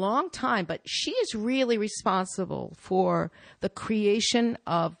took a long time, but she is really responsible for the creation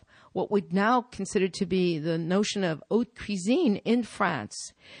of what we'd now consider to be the notion of haute cuisine in France.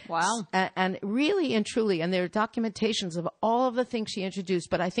 Wow. And really and truly, and there are documentations of all of the things she introduced,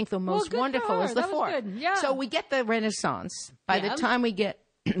 but I think the most good for wonderful her. is the That was fork. good. Yeah. So we get the Renaissance. By Yeah. the time we get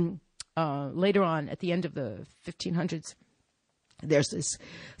later on, at the end of the 1500s, there's this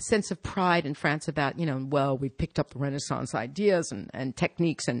sense of pride in France about, well, we picked up the Renaissance ideas and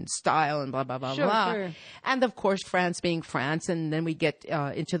techniques and style and blah, blah, blah, Sure, blah. sure. And of course, France being France. And then we get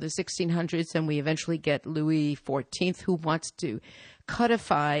into the 1600s and we eventually get Louis XIV, who wants to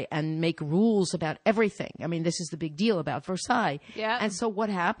codify and make rules about everything. I mean, this is the big deal about Versailles. Yeah. And so what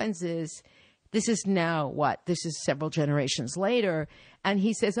happens is, this is now what? This is several generations later. And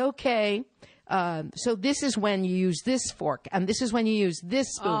he says, okay, so this is when you use this fork, and this is when you use this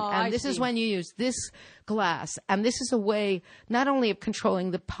spoon, Oh, and I this is see. when you use this glass. And this is a way not only of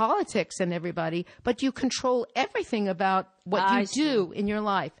controlling the politics and everybody, but you control everything about what I you see. do in your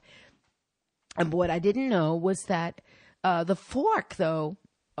life. And what I didn't know was that the fork, though,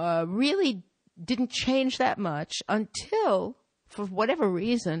 really didn't change that much until, for whatever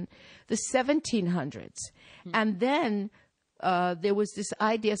reason, the 1700s. And then there was this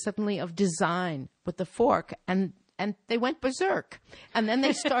idea suddenly of design with the fork, and they went berserk. And then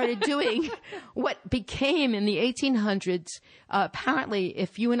they started doing what became in the 1800s, apparently,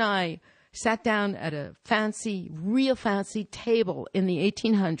 if you and I sat down at a real fancy table in the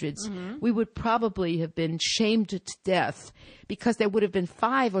 1800s, we would probably have been shamed to death because there would have been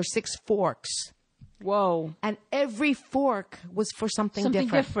 5 or 6 forks. Whoa. And every fork was for something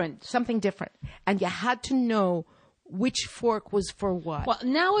different. Something different. And you had to know which fork was for what. Well,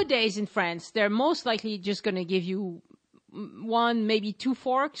 nowadays in France, they're most likely just going to give you 1, maybe 2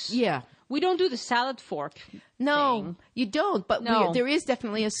 forks. Yeah. We don't do the salad fork. No, thing. you don't. But No. there is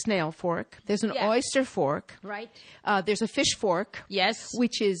definitely a snail fork. There's an Yeah. oyster fork. Right. There's a fish fork. Yes.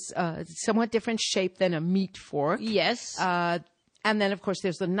 Which is somewhat different shape than a meat fork. Yes. And then, of course,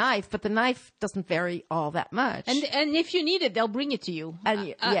 there's the knife, but the knife doesn't vary all that much. And if you need it, they'll bring it to you. And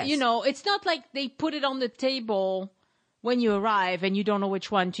yes. It's not like they put it on the table when you arrive and you don't know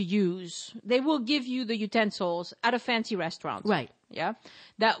which one to use. They will give you the utensils at a fancy restaurant. Right. yeah,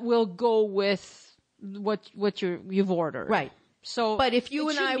 that will go with what you've ordered. Right. So, but if you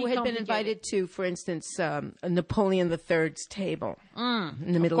it and I shouldn't be had been complicated. invited to, for instance, Napoleon III's table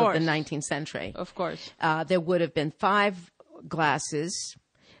in the middle of the course. 19th century, Of course. there would have been 5 glasses.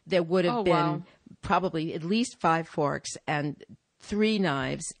 There would have been wow. probably at least 5 forks and 3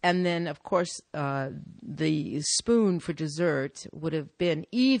 knives. And then, of course, the spoon for dessert would have been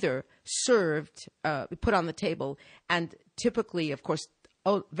either served, put on the table, and typically, of course,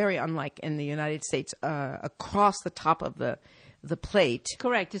 very unlike in the United States, across the top of the plate.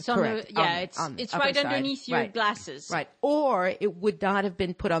 Correct. It's Correct. on the it's upper right side. underneath your Right. glasses. Right. Or it would not have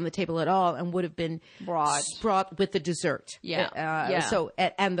been put on the table at all and would have been brought with the dessert. Yeah. So,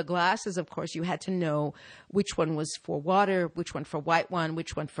 and the glasses, of course, you had to know which one was for water, which one for white wine,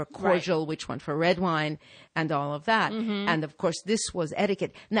 which one for cordial, which one for red wine, and all of that. Mm-hmm. And of course, this was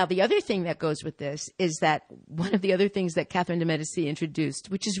etiquette. Now, the other thing that goes with this is that one of the other things that Catherine de Medici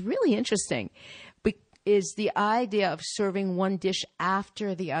introduced, which is really interesting, is the idea of serving one dish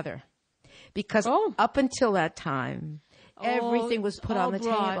after the other. Because up until that time, everything was put on the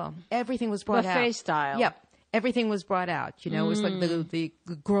table. Everything was brought out. Buffet style. Yep. Everything was brought out. You know, it was like the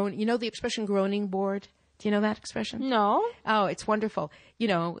groan. You know the expression groaning board? Do you know that expression? No. Oh, it's wonderful. You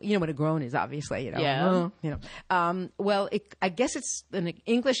know what a groan is, obviously. Yeah. Well, I guess it's an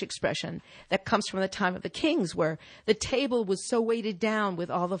English expression that comes from the time of the kings, where the table was so weighted down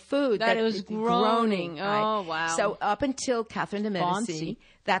with all the food That it was groaning. right? Oh, wow. So up until Catherine de Medici, Fancy.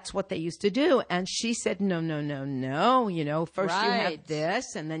 that's what they used to do, and she said, no. You know, first you have Right.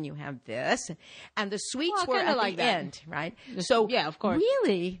 this, and then you have this, and the sweets Well, were kinda at like the that. end, right? So yeah, of course.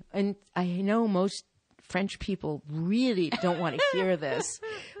 really, and I know most French people really don't want to hear this,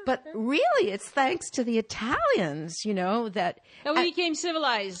 but really it's thanks to the Italians, you know, that we became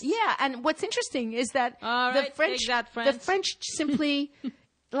civilized. yeah, and what's interesting is that All right, take that, the France. French simply,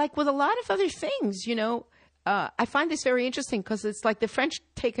 like with a lot of other things, you know, I find this very interesting because it's like the French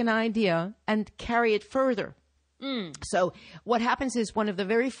take an idea and carry it further. So what happens is one of the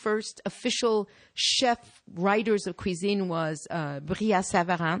very first official chef writers of cuisine was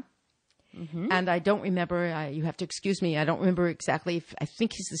Brillat-Savarin. And I don't remember, you have to excuse me, I don't remember exactly, I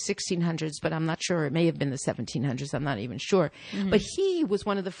think he's the 1600s, but I'm not sure. It may have been the 1700s, I'm not even sure. But he was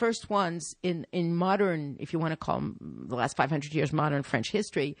one of the first ones in modern, if you want to call them the last 500 years, modern French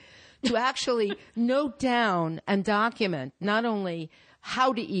history, to actually note down and document not only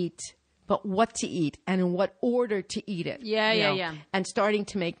how to eat, but what to eat and in what order to eat it. Yeah, you know, yeah. And starting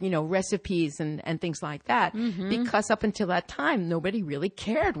to make, recipes and things like that. Because up until that time, nobody really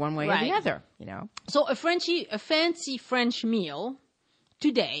cared one way or the Right. other, you know. So a fancy French meal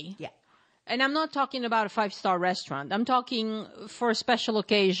today. Yeah. And I'm not talking about a 5-star restaurant. I'm talking for a special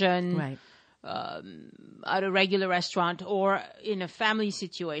occasion. Right. At a regular restaurant or in a family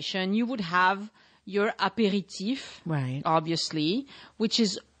situation, you would have your apéritif, Right. obviously, which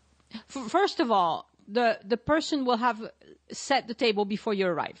is, first of all, the person will have set the table before you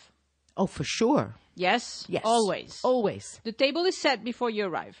arrive. Oh, for sure. Yes? Yes. Always. Always. The table is set before you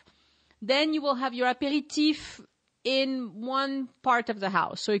arrive. Then you will have your apéritif in one part of the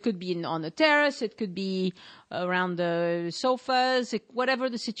house. So it could be on the terrace, it could be around the sofas, whatever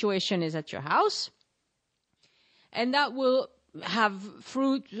the situation is at your house. And that will have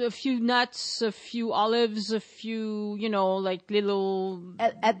fruit, a few nuts, a few olives, a few, like little...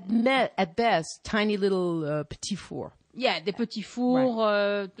 At best, tiny little petit four. Yeah, the petit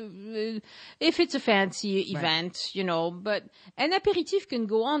four, if it's a fancy event, but an aperitif can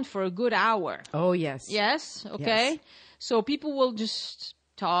go on for a good hour. Oh, yes. Yes, okay. Yes. So people will just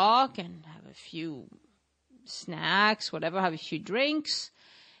talk and have a few snacks, whatever, have a few drinks.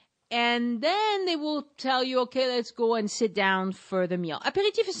 And then they will tell you, okay, let's go and sit down for the meal.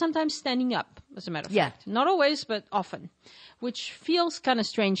 Aperitif is sometimes standing up, as a matter of fact. Not always, but often, which feels kind of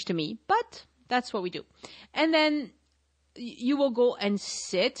strange to me, but that's what we do. And then you will go and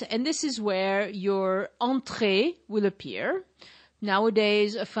sit, and this is where your entrée will appear.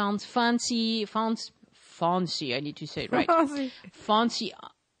 Nowadays, a fancy, I need to say it right. Fancy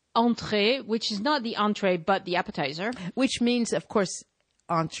entrée, which is not the entrée, but the appetizer. Which means, of course,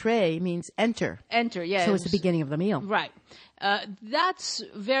 entrée means enter. Enter, yes. So it's the beginning of the meal. Right. That's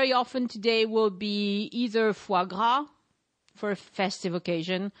very often today will be either foie gras for a festive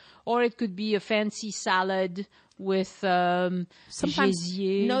occasion, or it could be a fancy salad with Sometimes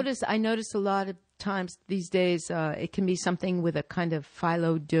gésier. I notice a lot of times these days, it can be something with a kind of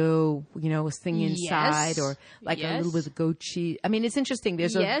phyllo dough, a thing inside, or like a little bit of goat cheese. I mean, it's interesting.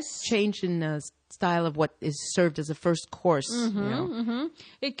 There's a change in style of what is served as a first course.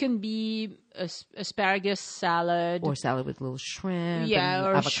 It can be asparagus salad, or salad with little shrimp, and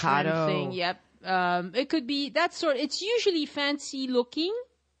or avocado. Shrimp thing. Yep. It could be that sort. It's usually fancy looking.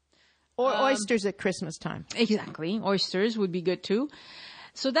 Or oysters at Christmas time. Exactly. Oysters would be good too.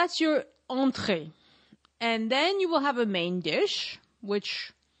 So that's your entree. And then you will have a main dish,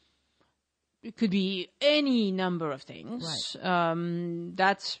 which it could be any number of things. Right.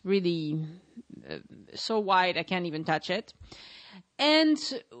 That's really so wide I can't even touch it. And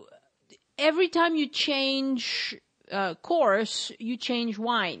every time you change course, you change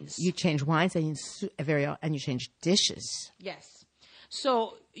wines. You change wines and you change dishes. Yes.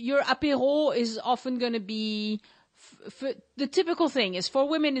 So your apéro is often going to be, the typical thing is for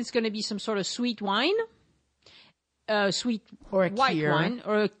women, it's going to be some sort of sweet wine, sweet or a white kir. wine,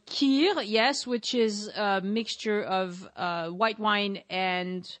 or a kir, yes, which is a mixture of white wine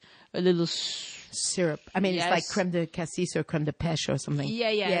and a little syrup. I mean, it's like crème de cassis or crème de pêche or something. Yeah.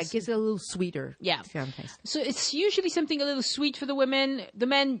 Yeah, it gives it a little sweeter. Yeah. So it's usually something a little sweet for the women. The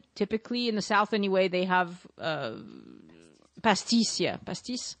men, typically in the South anyway, they have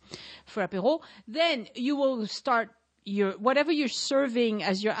pastis for apéro. Then you will start whatever you're serving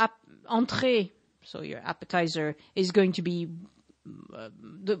as your entrée, so your appetizer, is going to be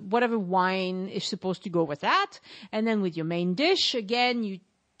whatever wine is supposed to go with that. And then with your main dish, again, you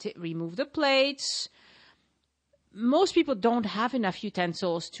remove the plates. Most people don't have enough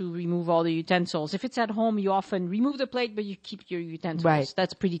utensils to remove all the utensils. If it's at home, you often remove the plate, but you keep your utensils. Right.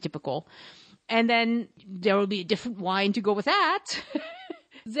 That's pretty typical. And then there will be a different wine to go with that.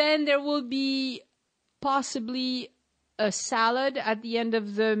 Then there will be possibly a salad at the end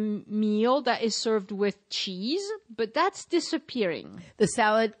of the meal that is served with cheese, but that's disappearing. The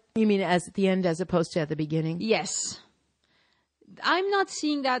salad, you mean at the end as opposed to at the beginning? Yes. I'm not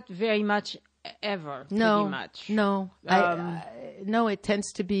seeing that very much ever. No, pretty much. No. No, it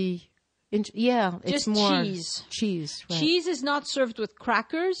tends to be... it's just more cheese. Cheese, right. Cheese is not served with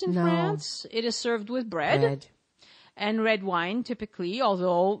crackers in France. It is served with bread and red wine, typically,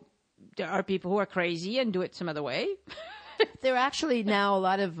 although there are people who are crazy and do it some other way. There are actually now a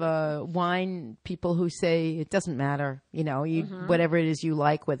lot of wine people who say it doesn't matter, whatever it is you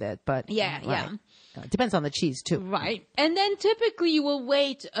like with it. But Yeah. It depends on the cheese, too. Right. And then typically you will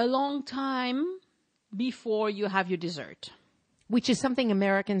wait a long time before you have your dessert. Which is something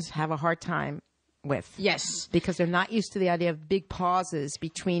Americans have a hard time with. Yes. Because they're not used to the idea of big pauses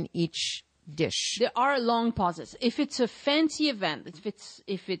between each dish. There are long pauses. If it's a fancy event,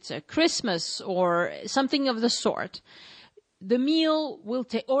 if it's a Christmas or something of the sort, the meal will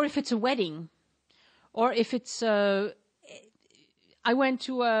take, or if it's a wedding, or if it's I went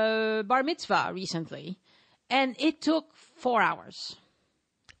to a bar mitzvah recently, and it took 4 hours.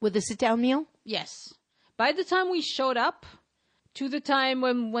 With a sit-down meal? Yes. By the time we showed up, to the time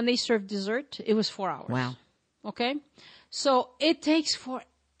when they served dessert, it was 4 hours. Wow. Okay? So it takes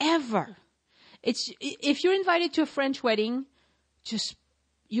forever. If you're invited to a French wedding,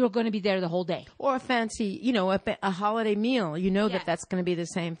 you're going to be there the whole day. Or a fancy, a holiday meal. That's going to be the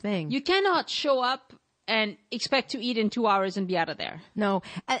same thing. You cannot show up and expect to eat in 2 hours and be out of there. No.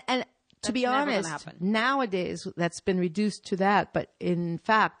 And to be honest, nowadays that's been reduced to that. But in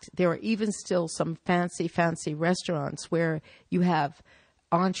fact, there are even still some fancy restaurants where you have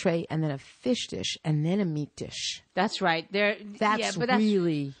entree and then a fish dish and then a meat dish. That's right. That's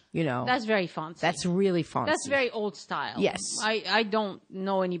really, That's very fancy. That's really fancy. That's very old style. Yes. I don't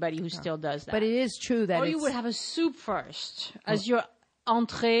know anybody who still does that. But it is true that you would have a soup first. As your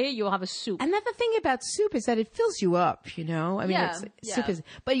entree, you'll have a soup. And then the thing about soup is that it fills you up, I mean, soup is,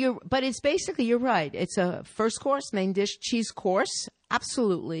 but it's basically, you're right. It's a first course, main dish, cheese course.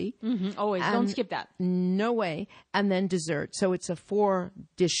 Absolutely. Mm-hmm. Always. Don't skip that. No way. And then dessert. So it's a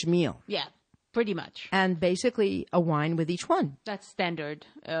 4-dish meal. Yeah. Pretty much. And basically a wine with each one. That's standard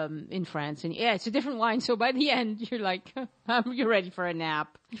in France. And it's a different wine. So by the end, you're like, you're ready for a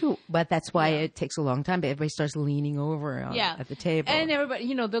nap. But that's why it takes a long time. But everybody starts leaning over at the table. And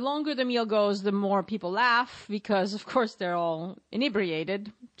everybody, the longer the meal goes, the more people laugh because, of course, they're all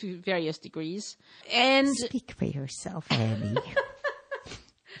inebriated to various degrees. And speak for yourself, Annie.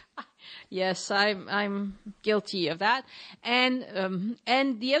 Yes, I'm guilty of that. And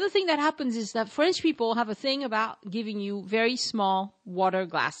the other thing that happens is that French people have a thing about giving you very small water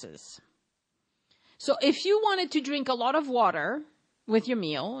glasses. So if you wanted to drink a lot of water, with your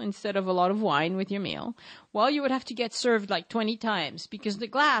meal instead of a lot of wine with your meal, well, you would have to get served like 20 times because the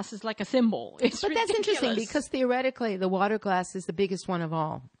glass is like a thimble. It's But that's interesting because theoretically the water glass is the biggest one of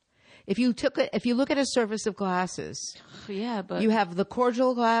all. If you look at a service of glasses, yeah, but you have the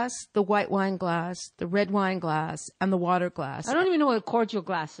cordial glass, the white wine glass, the red wine glass, and the water glass. I don't even know what a cordial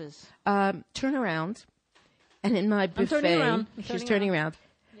glass is. Turn around, and in my buffet, she's turning around.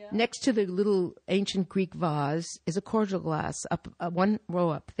 Next to the little ancient Greek vase is a cordial glass. Up one row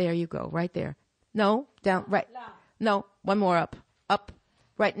up. There you go. Right there. No, down. Right. No, one more up. Up.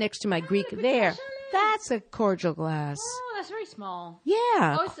 Right next to my Greek. There. That's a cordial glass. Oh, that's very small.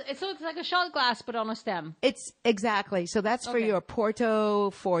 Yeah. Oh, so it's like a shot glass, but on a stem. It's exactly. So that's for your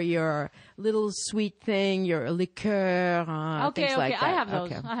Porto, for your little sweet thing, your liqueur, things like that. I have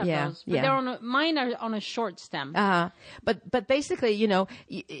those. Okay. I have those. But they're mine are on a short stem. But basically, you know,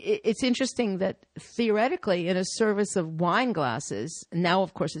 it's interesting that theoretically in a service of wine glasses, now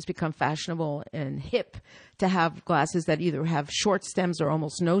of course it's become fashionable and hip to have glasses that either have short stems or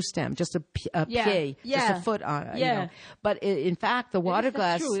almost no stem, just a pied, just a foot on it. You know? But in fact, the water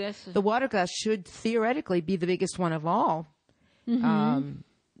glass should theoretically be the biggest one of all. Mm-hmm.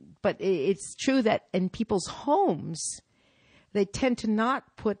 But it's true that in people's homes, they tend to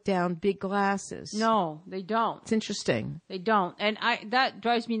not put down big glasses. No, they don't. It's interesting. They don't. And that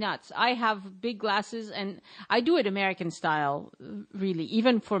drives me nuts. I have big glasses and I do it American style, really,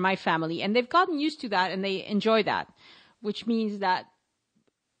 even for my family. And they've gotten used to that and they enjoy that, which means that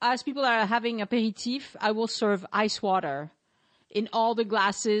as people are having aperitif, I will serve ice water in all the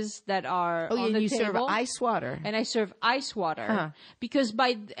glasses that are on the you table. Serve ice water. And I serve ice water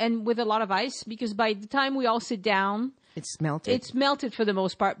and with a lot of ice, because by the time we all sit down, it's melted. It's melted for the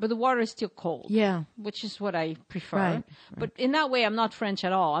most part, but the water is still cold. Yeah. Which is what I prefer. Right. But in that way, I'm not French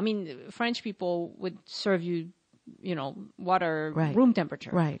at all. I mean, French people would serve you, you know, water room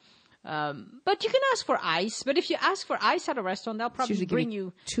temperature. Right. But you can ask for ice. But if you ask for ice at a restaurant, they'll probably bring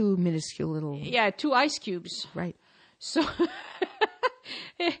you 2 minuscule little. Yeah, 2 ice cubes. Right. So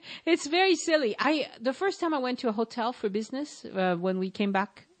it's very silly. The first time I went to a hotel for business, when we came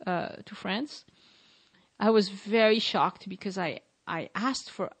back to France, I was very shocked because I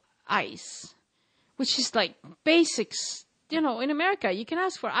asked for ice, which is like basics. You know, in America, you can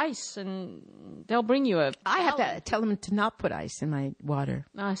ask for ice and they'll bring you a... I have to tell them to not put ice in my water.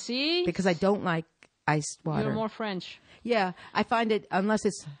 See? Because I don't like iced water. You're more French. Yeah, I find it, unless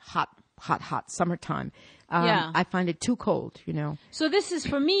it's hot summertime, I find it too cold, you know. So this is,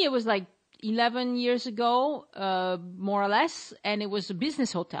 for me, it was like 11 years ago, more or less, and it was a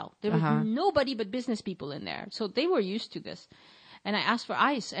business hotel. There was nobody but business people in there. So they were used to this. And I asked for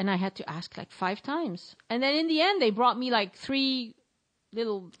ice, and I had to ask like 5 times. And then in the end, they brought me like 3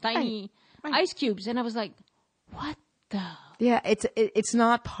 little tiny ice cubes. And I was like, what the... Yeah, it's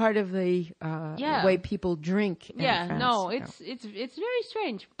not part of the way people drink in France. No, it's very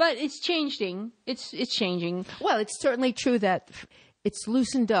strange. But it's changing. It's changing. Well, it's certainly true that... It's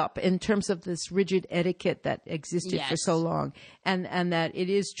loosened up in terms of this rigid etiquette that existed for so long, and that it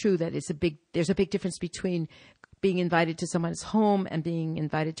is true that there's a big difference between being invited to someone's home and being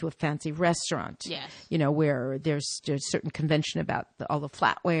invited to a fancy restaurant. Yes, you know, where there's certain convention about all the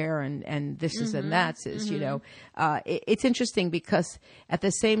flatware and this is and that's is. You know, it's interesting because at the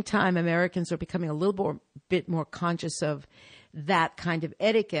same time Americans are becoming a little bit more conscious of that kind of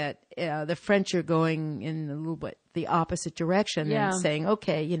etiquette. The French are going in a little bit the opposite direction and saying,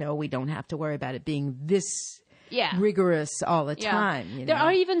 okay, you know, we don't have to worry about it being this rigorous all the time. You know? There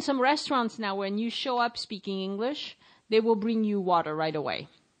are even some restaurants now when you show up speaking English, they will bring you water right away.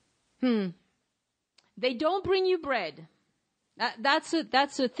 They don't bring you bread. That's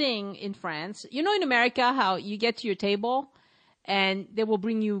a thing in France. You know, in America, how you get to your table and they will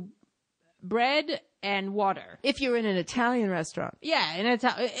bring you bread and water. If you're in an Italian restaurant. Yeah,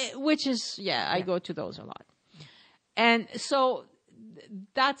 which is, I go to those a lot. And so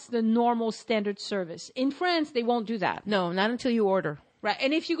that's the normal standard service. In France, they won't do that. No, not until you order. Right.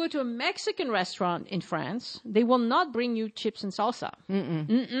 And if you go to a Mexican restaurant in France, they will not bring you chips and salsa.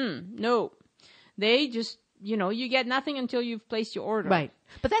 No. They just, you know, you get nothing until you've placed your order. Right.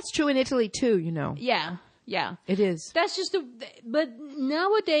 But that's true in Italy too, you know. Yeah. It is. That's just but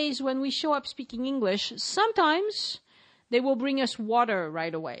nowadays when we show up speaking English, sometimes they will bring us water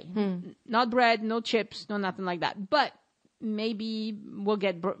right away. Not bread, no chips, no nothing like that. But maybe we'll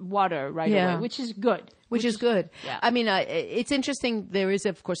get water right away, which is good. Which is good. Yeah. I mean, it's interesting. There is,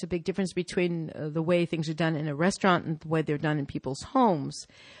 of course, a big difference between the way things are done in a restaurant and the way they're done in people's homes.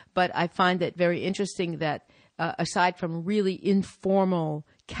 But I find it very interesting that aside from really informal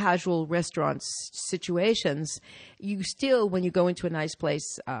casual restaurant situations, you still, when you go into a nice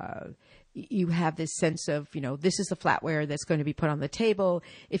place, you have this sense of, this is the flatware that's going to be put on the table.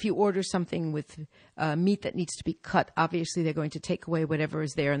 If you order something with meat that needs to be cut, obviously they're going to take away whatever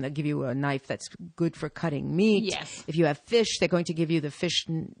is there and they'll give you a knife that's good for cutting meat. Yes. If you have fish, they're going to give you the fish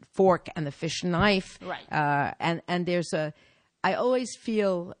fork and the fish knife. Right. And I always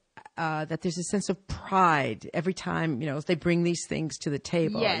feel that there's a sense of pride every time, they bring these things to the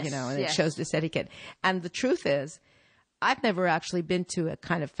table, Yes, and yes. it shows this etiquette. And the truth is, I've never actually been to a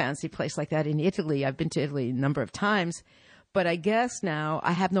kind of fancy place like that in Italy. I've been to Italy a number of times, but I guess now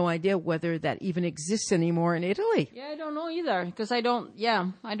I have no idea whether that even exists anymore in Italy. Yeah, I don't know either because I don't.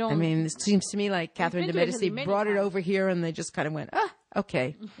 I mean, it seems to me like Catherine de been to Italy Medici many brought it times. over here and they just kind of went,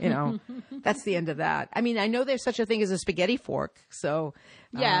 okay, that's the end of that. I mean, I know there's such a thing as a spaghetti fork, so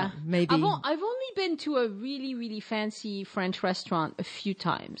maybe. I've only been to a really, really fancy French restaurant a few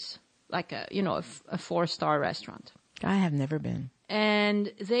times, like a 4-star restaurant. I have never been.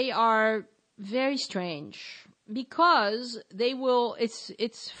 And they are very strange because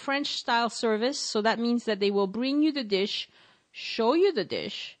it's French style service. So that means that they will bring you the dish, show you the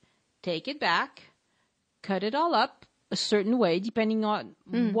dish, take it back, cut it all up a certain way, depending on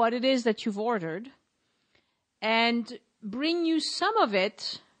what it is that you've ordered, and bring you some of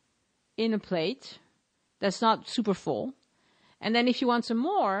it in a plate that's not super full. And then if you want some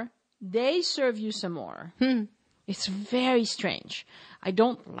more, they serve you some more. It's very strange. I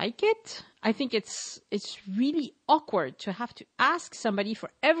don't like it. I think it's really awkward to have to ask somebody for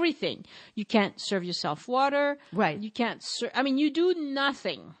everything. You can't serve yourself water. Right. You can't you do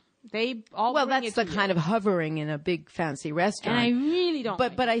nothing. They all bring that's it the to kind you. of hovering in a big fancy restaurant. And I really don't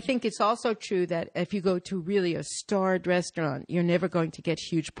like But I think it's also true that if you go to really a starred restaurant, you're never going to get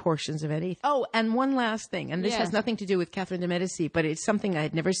huge portions of anything. Oh, and one last thing, and this has Yes. nothing to do with Catherine de Medici, but it's something I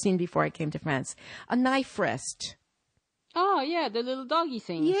had never seen before I came to France. A knife rest. Oh, yeah, the little doggy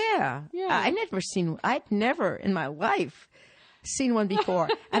thing. Yeah. I'd never in my life seen one before.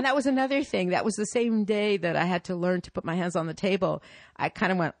 And that was another thing. That was the same day that I had to learn to put my hands on the table. I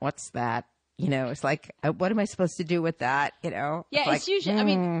kind of went, what's that? It's like, what am I supposed to do with that? Yeah, like, it's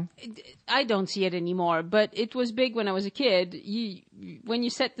usually, I don't see it anymore, but it was big when I was a kid. When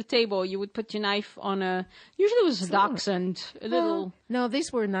you set the table, you would put your knife on usually it was a dachshund, a little. No,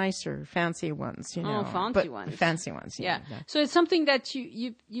 these were nicer, fancy ones, fancy ones. Fancy ones, Yeah. So it's something that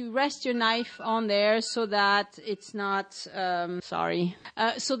you rest your knife on there so that it's not, so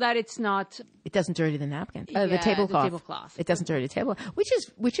that it's not. It doesn't dirty the napkin. Yeah, The tablecloth. the tablecloth. It doesn't dirty the table,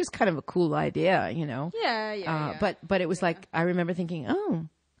 which is kind of a cool idea, Yeah. But it was like, I remember thinking, oh,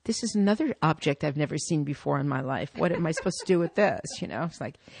 this is another object I've never seen before in my life. What am I supposed to do with this? It's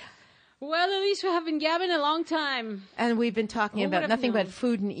like, Well, at least we have been gabbing a long time. and we've been talking Who about would have nothing but known?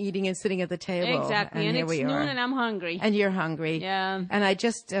 food and eating and sitting at the table. Exactly. And here it's we noon are. and I'm hungry. And you're hungry. Yeah. And I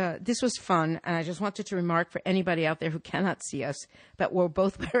just, this was fun. And I just wanted to remark for anybody out there who cannot see us that we're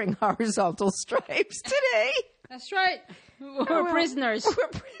both wearing horizontal stripes today. That's right. We're prisoners. We're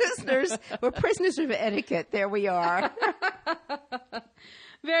prisoners. We're prisoners of etiquette. There we are.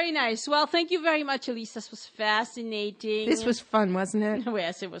 Very nice. Well, thank you very much, Elise. This was fascinating. This was fun, wasn't it?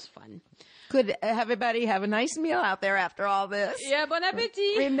 Yes, it was fun. Good. Everybody have a nice meal out there after all this. Yeah, bon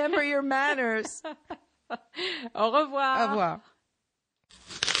appétit. Remember your manners. Au revoir. Au revoir.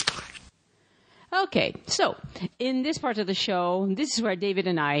 Okay, so in this part of the show, this is where David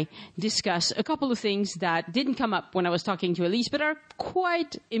and I discuss a couple of things that didn't come up when I was talking to Elise, but are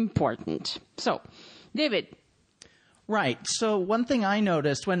quite important. So, David. Right. So one thing I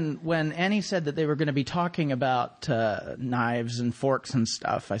noticed when Annie said that they were going to be talking about knives and forks and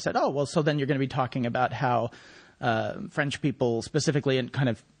stuff, I said, oh, well, so then you're going to be talking about how French people specifically and kind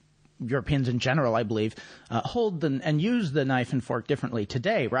of Europeans in general, I believe, hold and use the knife and fork differently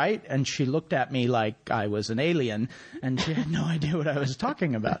today, right? And she looked at me like I was an alien, and she had no idea what I was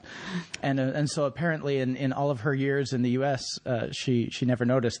talking about. And so apparently in all of her years in the U.S., she never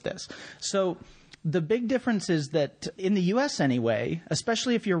noticed this. So the big difference is that in the U.S. anyway,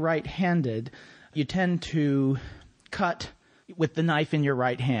 especially if you're right-handed, you tend to cut with the knife in your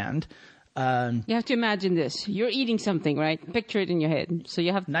right hand. You have to imagine this. You're eating something, right? Picture it in your head. So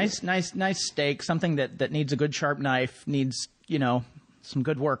you have nice steak, something that needs a good sharp knife, needs, some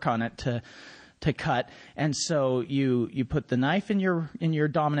good work on it to cut. And so you put the knife in your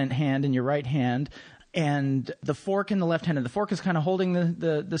dominant hand, in your right hand, and the fork in the left hand. And the fork is kind of holding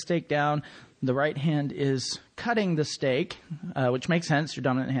the steak down. The right hand is cutting the steak, which makes sense, your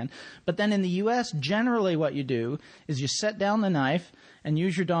dominant hand. But then in the U.S., generally what you do is you set down the knife and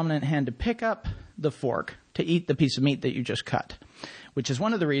use your dominant hand to pick up the fork to eat the piece of meat that you just cut. which is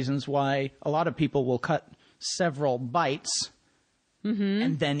one of the reasons why a lot of people will cut several bites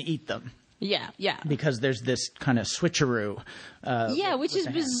and then eat them. Yeah, yeah. Because there's this kind of switcheroo. Which is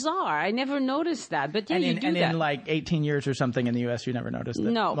bizarre. I never noticed that. But yeah, you do that. In like 18 years or something in the U.S., you never noticed that.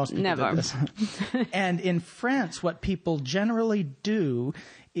 No, most people never. did this. And in France, what people generally do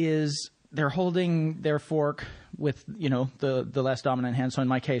is they're holding their fork with, the less dominant hand. So in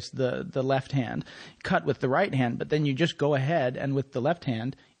my case, the left hand, cut with the right hand. But then you just go ahead and with the left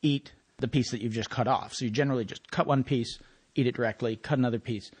hand, eat the piece that you've just cut off. So you generally just cut one piece, eat it directly, cut another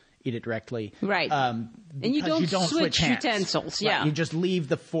piece, eat it directly. Right. And you don't switch utensils. Yeah. Right. You just leave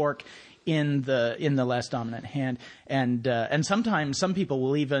the fork in the less dominant hand. And sometimes some people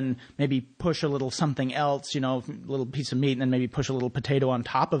will even maybe push a little something else, a little piece of meat, and then maybe push a little potato on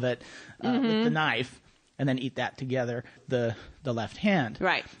top of it with the knife, and then eat that together, the left hand.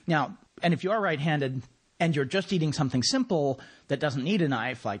 Right. Now, and if you are right-handed and you're just eating something simple that doesn't need a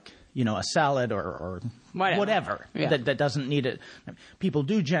knife, like a salad or whatever that doesn't need it. People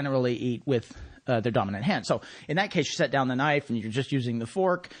do generally eat with their dominant hand. So in that case, you set down the knife and you're just using the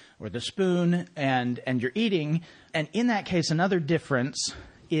fork or the spoon and you're eating. And in that case, another difference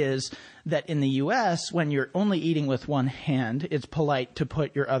is that in the U.S., when you're only eating with one hand, it's polite to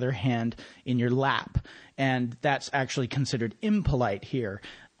put your other hand in your lap. And that's actually considered impolite here.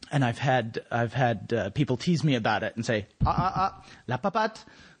 And I've had people tease me about it and say, la papat,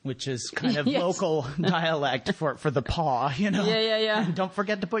 which is kind of local dialect for the paw, Yeah. And don't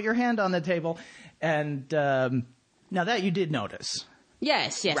forget to put your hand on the table. And now that you did notice.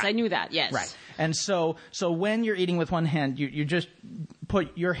 Yes, right. I knew that, yes. Right. And so when you're eating with one hand, you just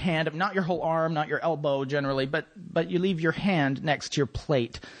put your hand, not your whole arm, not your elbow generally, but you leave your hand next to your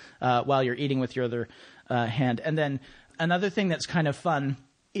plate while you're eating with your other hand. And then another thing that's kind of fun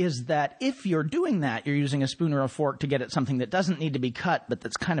is that if you're doing that, you're using a spoon or a fork to get at something that doesn't need to be cut, but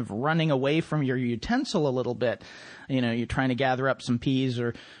that's kind of running away from your utensil a little bit. You're trying to gather up some peas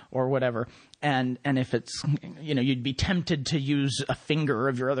or whatever. And if it's, you'd be tempted to use a finger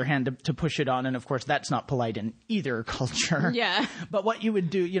of your other hand to push it on. And of course, that's not polite in either culture. Yeah. But what you would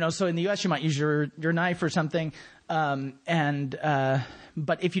do, so in the U.S., you might use your knife or something. But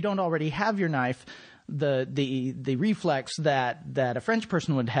if you don't already have your knife, the reflex that a French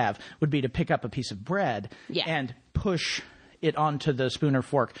person would have would be to pick up a piece of bread and push it onto the spoon or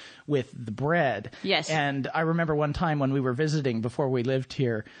fork with the bread. Yes. And I remember one time when we were visiting before we lived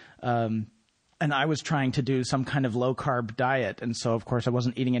here, and I was trying to do some kind of low-carb diet. And so, of course, I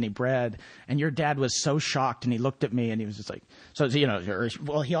wasn't eating any bread. And your dad was so shocked, and he looked at me, and he was just like,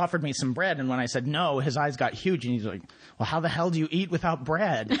 he offered me some bread. And when I said no, his eyes got huge, and he's like, well, how the hell do you eat without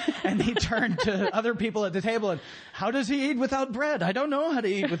bread? And he turned to other people at the table, and how does he eat without bread? I don't know how to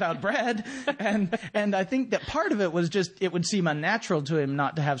eat without bread. And I think that part of it was just, it would seem unnatural to him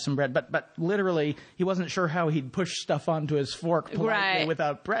not to have some bread. But literally, he wasn't sure how he'd push stuff onto his fork politely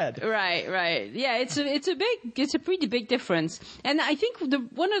without bread. Right. Yeah, it's a pretty big difference. And I think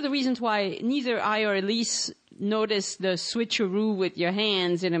one of the reasons why neither I or Elise noticed the switcheroo with your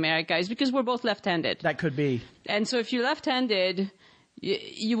hands in America is because we're both left-handed. That could be. And so if you're left-handed,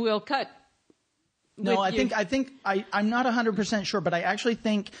 you will cut. No, I think I'm not 100% sure, but I actually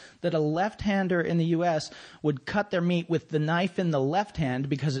think that a left-hander in the U.S. would cut their meat with the knife in the left hand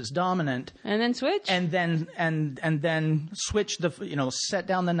because it's dominant, and then switch, and then switch set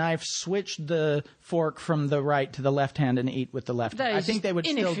down the knife, switch the fork from the right to the left hand, and eat with the left hand. I think they would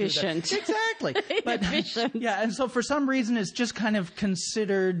still do that. Exactly. Inefficient. Yeah, and so for some reason it's just kind of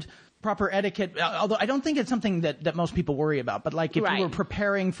considered proper etiquette, although I don't think it's something that most people worry about. But like if you were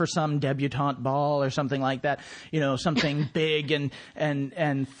preparing for some debutante ball or something like that, something big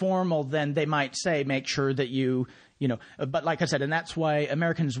and formal, then they might say make sure that but like I said, and that's why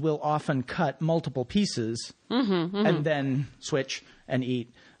Americans will often cut multiple pieces and then switch and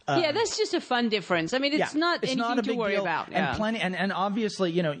eat. That's just a fun difference. I mean, it's not anything to worry about. Yeah. And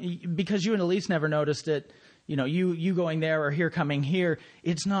obviously, because you and Elise never noticed it, you going there or here coming here,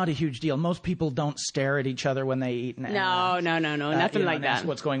 it's not a huge deal. Most people don't stare at each other when they eat. No, nothing like that. Ask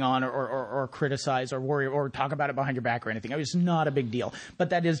what's going on or criticize or worry or talk about it behind your back or anything. It's not a big deal. But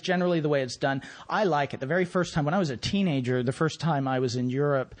that is generally the way it's done. I like it. The very first time, when I was a teenager, the first time I was in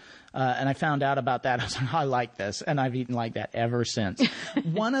Europe, and I found out about that, I was like, I like this, and I've eaten like that ever since.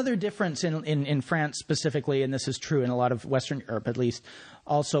 One other difference in France specifically, and this is true in a lot of Western Europe at least,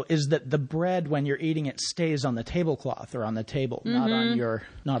 also, is that the bread, when you're eating it, stays on the tablecloth or on the table, not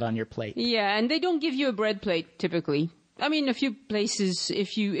on your plate. Yeah, and they don't give you a bread plate typically. I mean, a few places,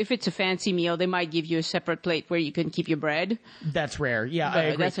 if it's a fancy meal, they might give you a separate plate where you can keep your bread. That's rare. Yeah, I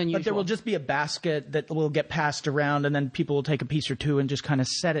agree. That's unusual. But there will just be a basket that will get passed around, and then people will take a piece or two and just kind of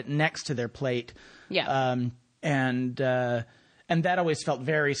set it next to their plate. Yeah. And that always felt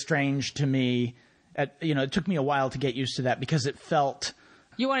very strange to me. It took me a while to get used to that because it felt...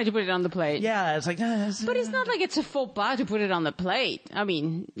 You wanted to put it on the plate. Yeah, it's like... But it's not like it's a faux pas to put it on the plate. I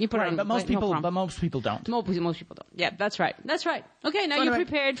mean, you put it on the plate, but most people don't. Most people don't. Yeah, that's right. Okay, now you're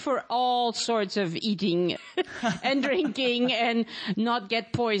prepared for all sorts of eating and drinking and not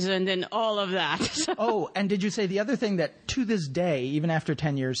get poisoned and all of that. So. Oh, and did you say the other thing that to this day, even after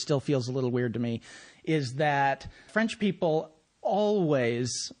 10 years, still feels a little weird to me, is that French people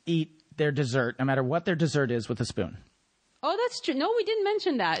always eat their dessert, no matter what their dessert is, with a spoon. Oh, that's true. No, we didn't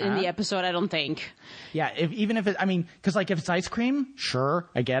mention that in the episode, I don't think. Yeah, because if it's ice cream, sure,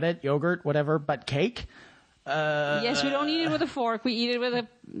 I get it, yogurt, whatever, but cake? Yes, we don't eat it with a fork, we eat it with a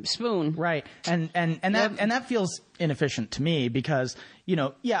spoon. Right, and that feels inefficient to me because,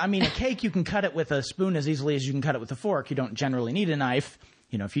 a cake, you can cut it with a spoon as easily as you can cut it with a fork. You don't generally need a knife.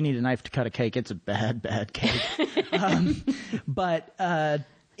 If you need a knife to cut a cake, it's a bad cake. But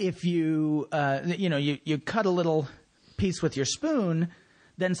if you cut a little piece with your spoon,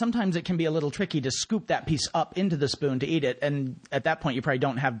 then sometimes it can be a little tricky to scoop that piece up into the spoon to eat it. And at that point, you probably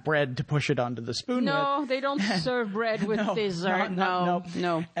don't have bread to push it onto the spoon with. No, they don't serve bread with dessert. No.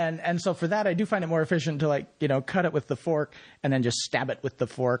 And so for that, I do find it more efficient to cut it with the fork and then just stab it with the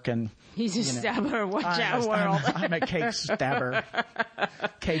fork. And he's a stabber. Watch out, world. I'm a cake stabber.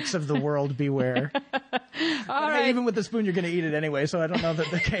 Cakes of the world, beware. All right. Even with the spoon, you're going to eat it anyway, so I don't know that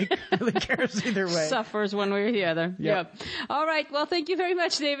the cake really cares either way. Suffers one way or the other. Yep. Yeah. All right. Well, thank you very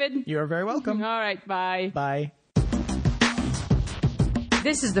much, David. You are very welcome. All right. Bye. Bye.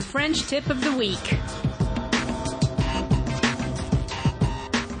 This is the French tip of the week.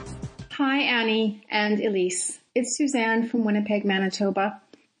 Hi, Annie and Elise. It's Suzanne from Winnipeg, Manitoba.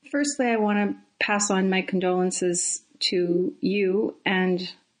 Firstly, I want to pass on my condolences to you and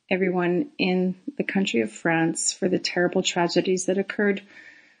everyone in the country of France for the terrible tragedies that occurred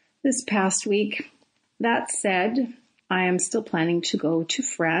this past week. That said, I am still planning to go to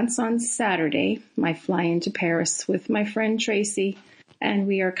France on Saturday. I fly into Paris with my friend Tracy, and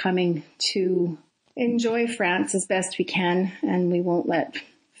we are coming to enjoy France as best we can, and we won't let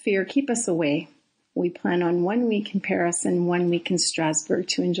fear keep us away. We plan on 1 week in Paris and 1 week in Strasbourg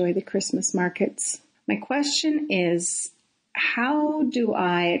to enjoy the Christmas markets. My question is, how do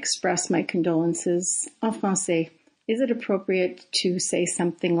I express my condolences en français? Is it appropriate to say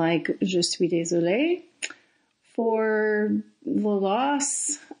something like, je suis désolé for the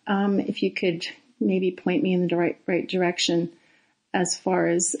loss? If you could maybe point me in the right direction as far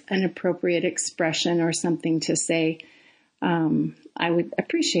as an appropriate expression or something to say, I would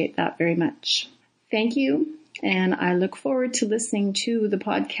appreciate that very much. Thank you. And I look forward to listening to the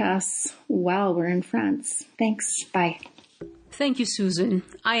podcasts while we're in France. Thanks. Bye. Thank you, Susan.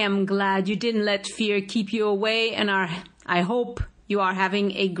 I am glad you didn't let fear keep you away, and I hope you are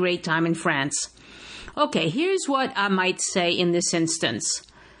having a great time in France. Okay, here's what I might say in this instance.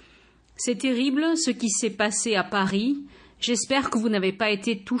 C'est terrible ce qui s'est passé à Paris. J'espère que vous n'avez pas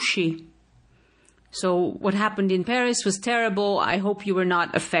été touché. So what happened in Paris was terrible. I hope you were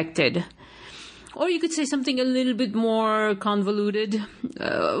not affected. Or you could say something a little bit more convoluted,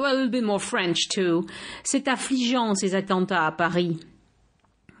 a little bit more French too. C'est affligeant ces attentats à Paris.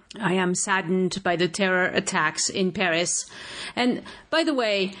 I am saddened by the terror attacks in Paris. And by the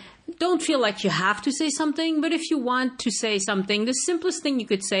way, don't feel like you have to say something, but if you want to say something, the simplest thing you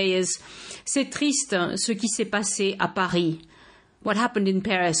could say is, c'est triste ce qui s'est passé à Paris. What happened in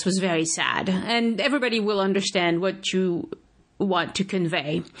Paris was very sad, and everybody will understand what you want to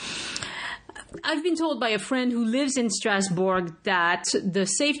convey. I've been told by a friend who lives in Strasbourg that the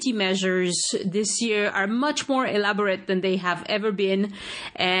safety measures this year are much more elaborate than they have ever been,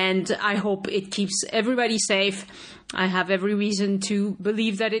 and I hope it keeps everybody safe. I have every reason to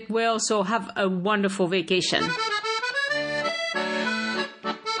believe that it will, so have a wonderful vacation.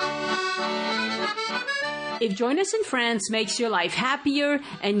 If Join Us in France makes your life happier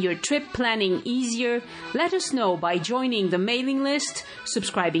and your trip planning easier, let us know by joining the mailing list,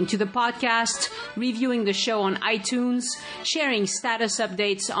 subscribing to the podcast, reviewing the show on iTunes, sharing status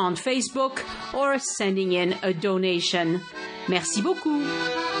updates on Facebook, or sending in a donation. Merci beaucoup.